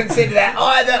that would consider that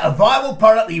either a viable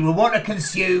product that you would want to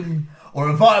consume or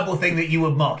a viable thing that you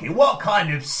would market. What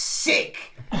kind of sick,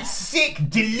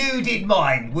 deluded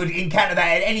mind would encounter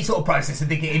that in any sort of process and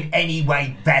think it in any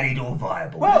way valid or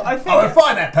viable? Well, I think I would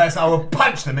find that person, I would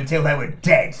punch them until they were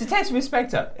dead. To test with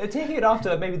Spectre, taking it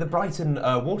after maybe the Brighton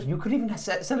water, you could even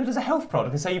sell it as a health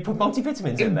product and say you put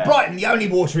multivitamins in there. Brighton, the only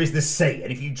water is the sea,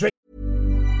 and if you drink...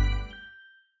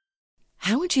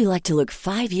 How would you like to look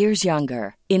 5 years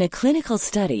younger? In a clinical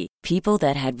study, people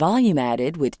that had volume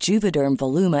added with Juvederm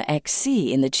Voluma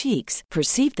XC in the cheeks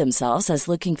perceived themselves as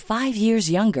looking 5 years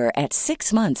younger at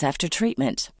 6 months after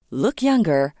treatment. Look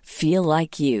younger, feel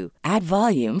like you. Add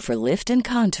volume for lift and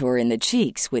contour in the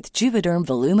cheeks with Juvederm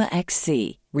Voluma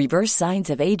XC. Reverse signs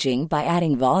of aging by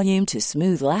adding volume to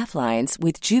smooth laugh lines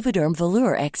with Juvederm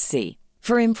Volure XC.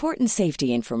 For important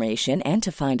safety information and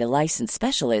to find a licensed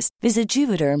specialist, visit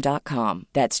Juvederm.com.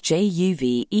 That's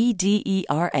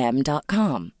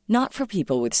JUVEDERM.com. Not for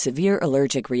people with severe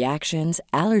allergic reactions,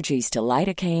 allergies to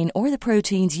lidocaine, or the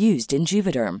proteins used in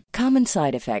Juvederm. Common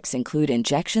side effects include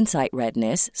injection site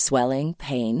redness, swelling,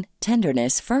 pain,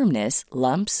 tenderness, firmness,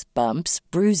 lumps, bumps,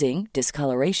 bruising,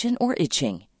 discoloration, or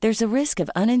itching. There's a risk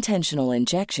of unintentional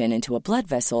injection into a blood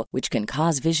vessel, which can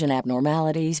cause vision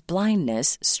abnormalities,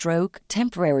 blindness, stroke,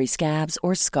 temporary scabs,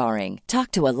 or scarring.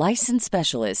 Talk to a licensed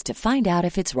specialist to find out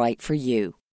if it's right for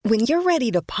you. When you're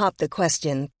ready to pop the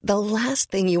question, the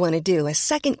last thing you want to do is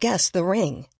second-guess the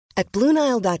ring. At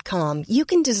BlueNile.com, you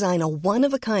can design a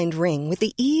one-of-a-kind ring with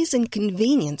the ease and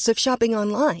convenience of shopping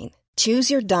online. Choose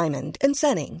your diamond and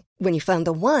setting. When you find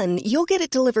the one, you'll get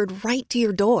it delivered right to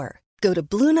your door. Go to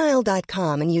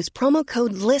BlueNile.com and use promo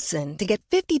code LISTEN to get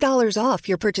 $50 off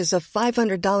your purchase of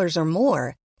 $500 or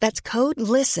more. That's code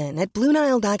LISTEN at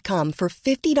BlueNile.com for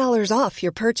 $50 off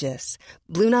your purchase.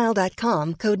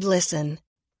 BlueNile.com, code LISTEN.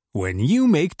 When you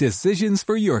make decisions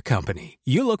for your company,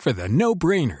 you look for the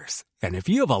no-brainers. And if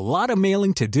you have a lot of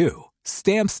mailing to do,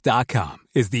 Stamps.com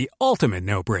is the ultimate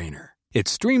no-brainer. It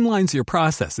streamlines your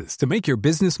processes to make your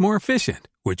business more efficient,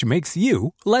 which makes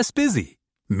you less busy.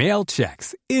 Mail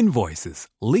checks, invoices,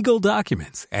 legal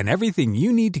documents, and everything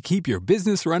you need to keep your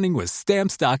business running with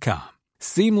Stamps.com.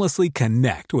 Seamlessly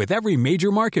connect with every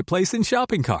major marketplace and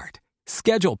shopping cart.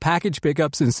 Schedule package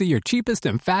pickups and see your cheapest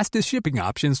and fastest shipping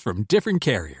options from different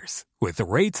carriers. With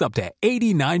rates up to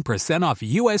 89% off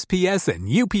USPS and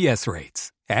UPS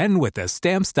rates. And with the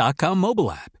Stamps.com mobile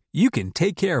app, you can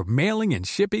take care of mailing and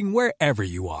shipping wherever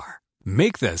you are.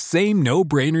 Make the same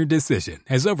no-brainer decision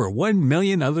as over 1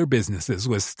 million other businesses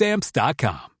with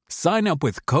Stamps.com. Sign up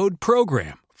with code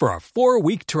PROGRAM for a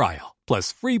 4-week trial,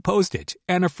 plus free postage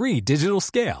and a free digital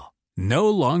scale.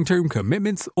 No long-term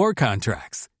commitments or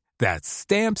contracts. That's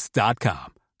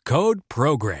Stamps.com. Code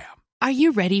PROGRAM. Are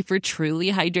you ready for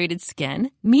truly hydrated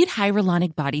skin? Meet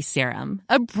Hyaluronic Body Serum,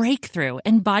 a breakthrough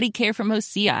in body care from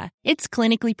Osea. It's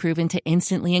clinically proven to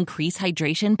instantly increase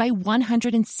hydration by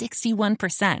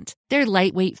 161%. Their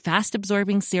lightweight,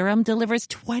 fast-absorbing serum delivers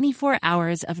 24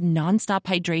 hours of nonstop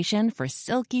hydration for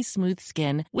silky smooth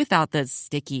skin without the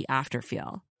sticky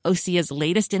afterfeel. Osea's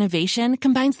latest innovation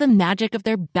combines the magic of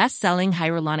their best-selling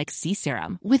hyaluronic sea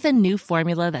serum with a new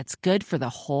formula that's good for the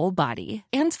whole body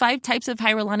and 5 types of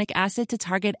hyaluronic acid to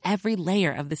target every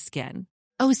layer of the skin.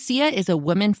 Osea is a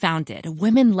women-founded,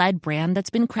 women-led brand that's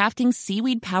been crafting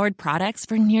seaweed-powered products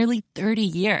for nearly 30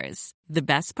 years. The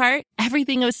best part?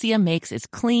 Everything Osea makes is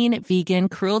clean, vegan,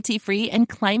 cruelty-free, and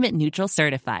climate-neutral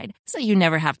certified, so you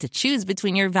never have to choose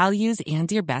between your values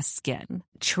and your best skin.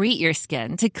 Treat your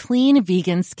skin to clean,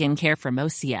 vegan skincare from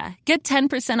Osea. Get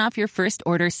 10% off your first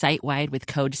order site-wide with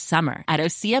code SUMMER at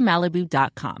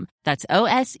OseaMalibu.com. That's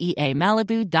OSEA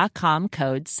Malibu.com,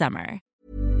 code SUMMER.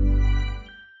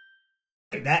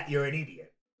 That you're an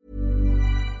idiot.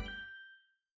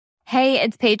 Hey,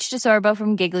 it's Paige DeSorbo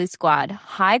from Giggly Squad.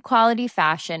 High quality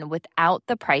fashion without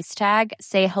the price tag.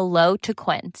 Say hello to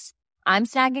Quince. I'm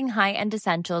snagging high-end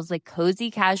essentials like cozy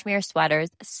cashmere sweaters,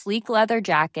 sleek leather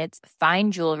jackets,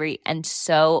 fine jewelry, and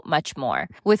so much more.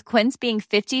 With Quince being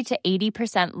 50 to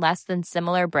 80% less than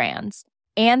similar brands.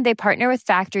 And they partner with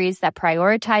factories that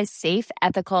prioritize safe,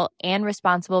 ethical, and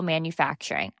responsible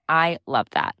manufacturing. I love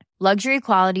that. Luxury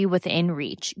quality within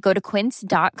reach. Go to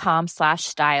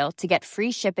quince.com/style to get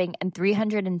free shipping and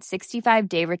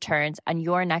 365-day returns on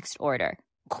your next order.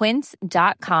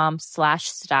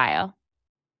 Quince.com/style.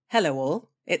 Hello all,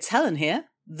 it's Helen here,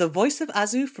 the voice of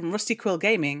Azu from Rusty Quill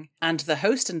Gaming and the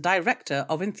host and director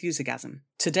of Enthusiasm.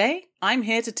 Today, I'm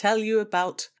here to tell you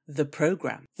about The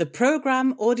Program. The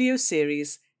Program audio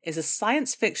series is a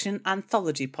science fiction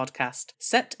anthology podcast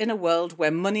set in a world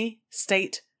where money,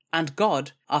 state, and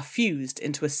God are fused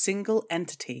into a single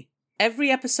entity.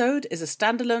 Every episode is a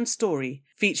standalone story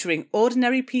featuring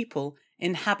ordinary people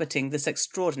inhabiting this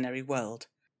extraordinary world.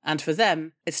 And for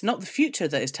them, it's not the future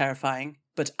that is terrifying,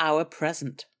 but our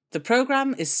present. The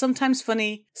program is sometimes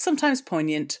funny, sometimes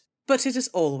poignant, but it is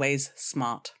always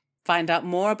smart. Find out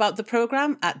more about the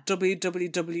program at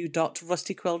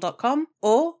www.rustyquill.com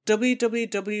or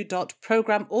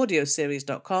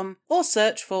www.programaudioseries.com or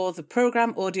search for the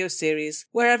Program Audio Series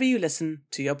wherever you listen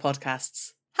to your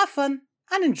podcasts. Have fun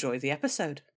and enjoy the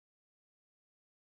episode.